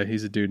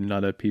he's a dude, and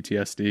not a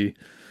PTSD.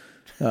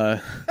 Not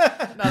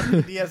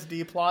the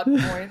DSD plot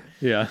point.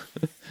 Yeah.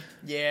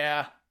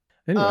 Yeah.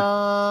 Anyway,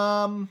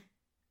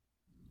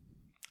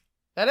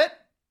 That it?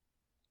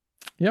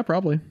 yeah,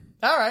 probably.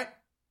 All right.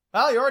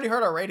 Well, you already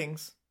heard our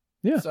ratings.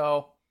 Yeah.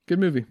 So, Good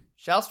movie.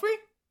 shall we?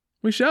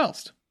 We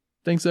shallst.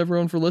 Thanks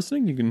everyone for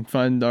listening. You can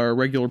find our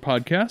regular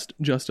podcast,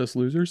 Just Us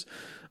Losers,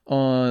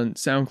 on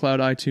SoundCloud,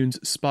 iTunes,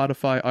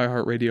 Spotify,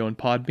 iHeartRadio, and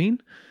Podbean.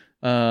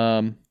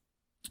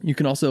 You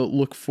can also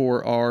look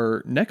for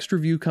our next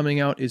review coming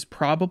out is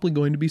probably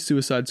going to be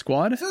Suicide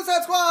Squad.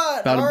 Suicide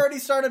Squad! About I a- already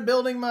started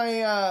building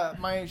my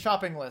my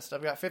shopping list.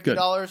 I've got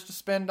 $50 to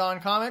spend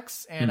on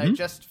comics, and I Mhm.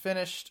 just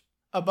finished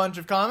a bunch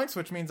of comics,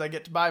 which means I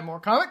get to buy more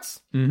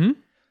comics. Mm-hmm.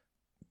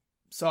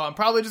 So I'm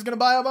probably just going to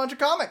buy a bunch of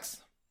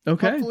comics.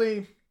 Okay.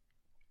 Hopefully,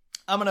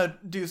 I'm going to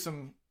do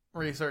some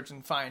research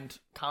and find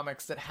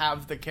comics that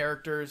have the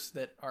characters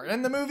that are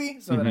in the movie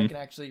so that I Mhm. can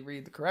actually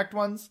read the correct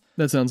ones.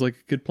 That sounds like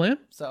a good plan.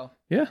 So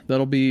Yeah,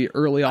 that'll be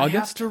early I have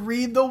August. to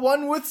read the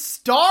one with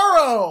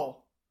Starro.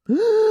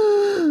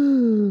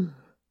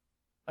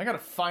 I got to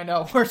find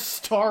out where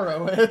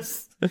Starro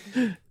is.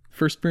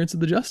 First appearance of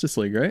the Justice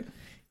League, right?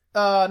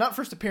 Not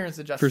first appearance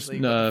of Justice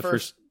League, but the first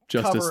first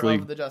Justice cover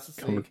League of the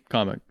Justice League.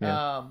 comic.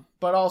 Yeah.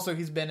 But also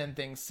he's been in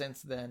things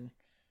since then,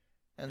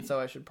 and so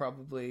I should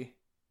probably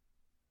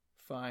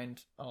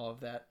find all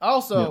of that.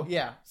 Also,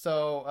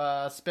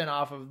 so spin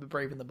off of The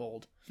Brave and the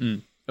Bold.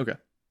 Okay.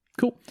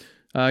 Cool.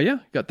 Yeah,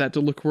 got that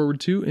to look forward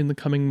to in the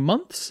coming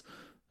months.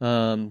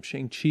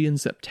 Shang-Chi in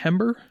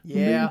September.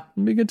 Yeah.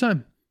 It'll be a good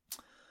time.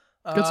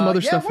 Got some other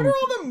stuff What from- are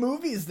all the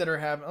movies that are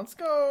happening? Let's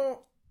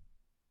go.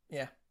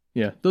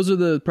 Yeah, those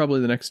are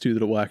probably the next two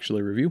that we'll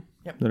actually review.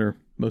 Yep. That are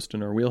most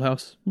in our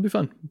wheelhouse. It'll be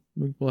fun.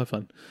 We'll have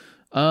fun.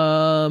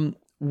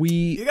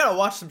 You gotta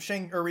watch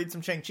read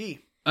some Shang-Chi.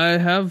 I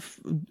have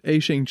a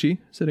Shang-Chi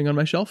sitting on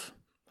my shelf.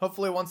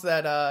 Hopefully, once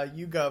that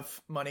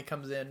YouGov money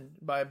comes in,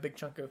 buy a big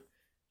chunk of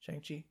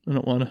Shang-Chi, I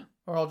don't want to.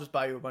 or I'll just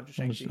buy you a bunch of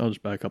Shang-Chi. I'll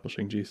just buy a couple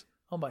Shang-Chis.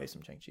 I'll buy you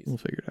some Shang-Chis. We'll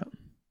figure it out.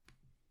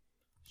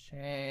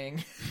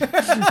 Shang.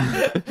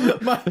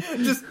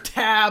 Just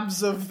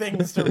tabs of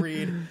things to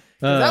read.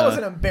 'Cause that was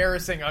an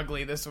embarrassing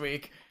ugly this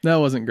week. That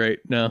wasn't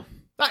great. No,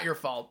 Not your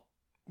fault.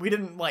 We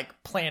didn't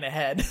plan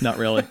ahead. not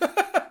really.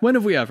 When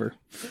have we ever?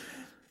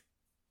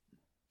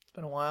 It's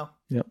been a while.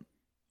 Yep.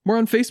 We're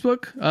on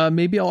Facebook.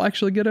 Maybe I'll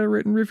actually get a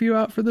written review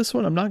out for this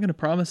one. I'm not going to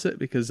promise it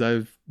because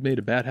I've made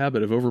a bad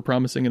habit of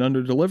over-promising and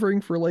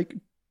under-delivering for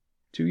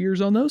 2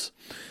 years on those.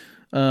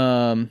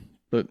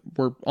 But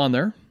we're on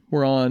there.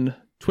 We're on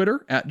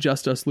Twitter at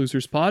Just Us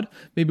Losers Pod.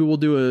 Maybe we'll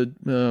do a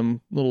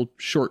little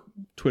short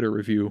Twitter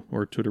review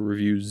or Twitter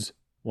reviews.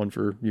 One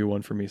for you,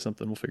 one for me,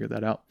 something. We'll figure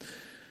that out.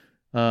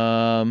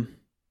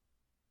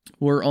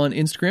 We're on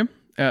Instagram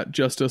at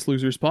Just Us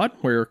Losers Pod,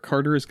 where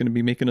Carter is going to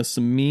be making us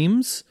some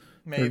memes.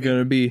 Maybe. They're going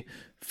to be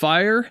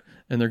fire,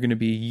 and they're going to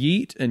be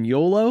yeet and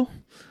YOLO.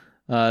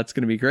 It's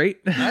going to be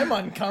great. I'm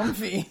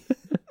uncomfy.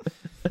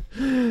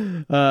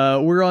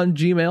 We're on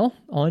Gmail.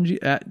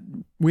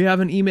 We have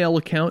an email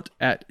account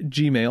at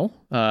Gmail,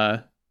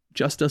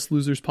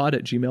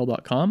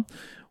 justuslosers@gmail.com,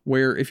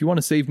 where if you want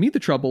to save me the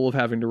trouble of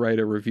having to write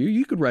a review,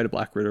 you could write a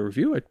Black Widow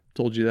review. I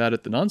told you that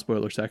at the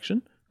non-spoiler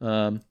section.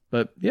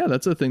 But yeah,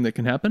 that's a thing that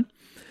can happen.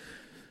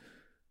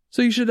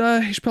 So you should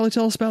probably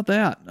tell us about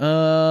that.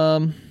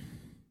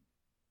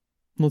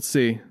 Let's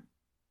see.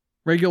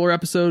 Regular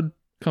episode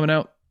coming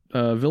out.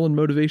 Villain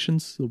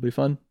motivations. It'll be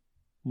fun.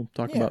 We'll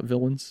talk about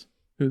villains,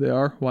 who they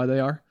are, why they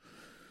are.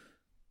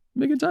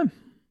 Be a good time.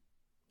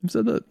 I've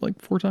said that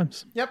 4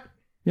 times. Yep.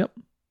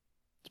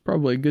 It's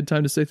probably a good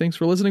time to say thanks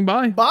for listening.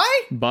 Bye.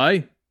 Bye.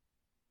 Bye.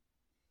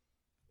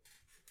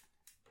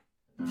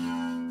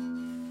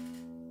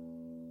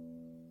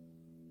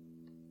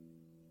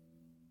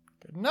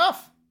 Good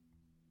enough.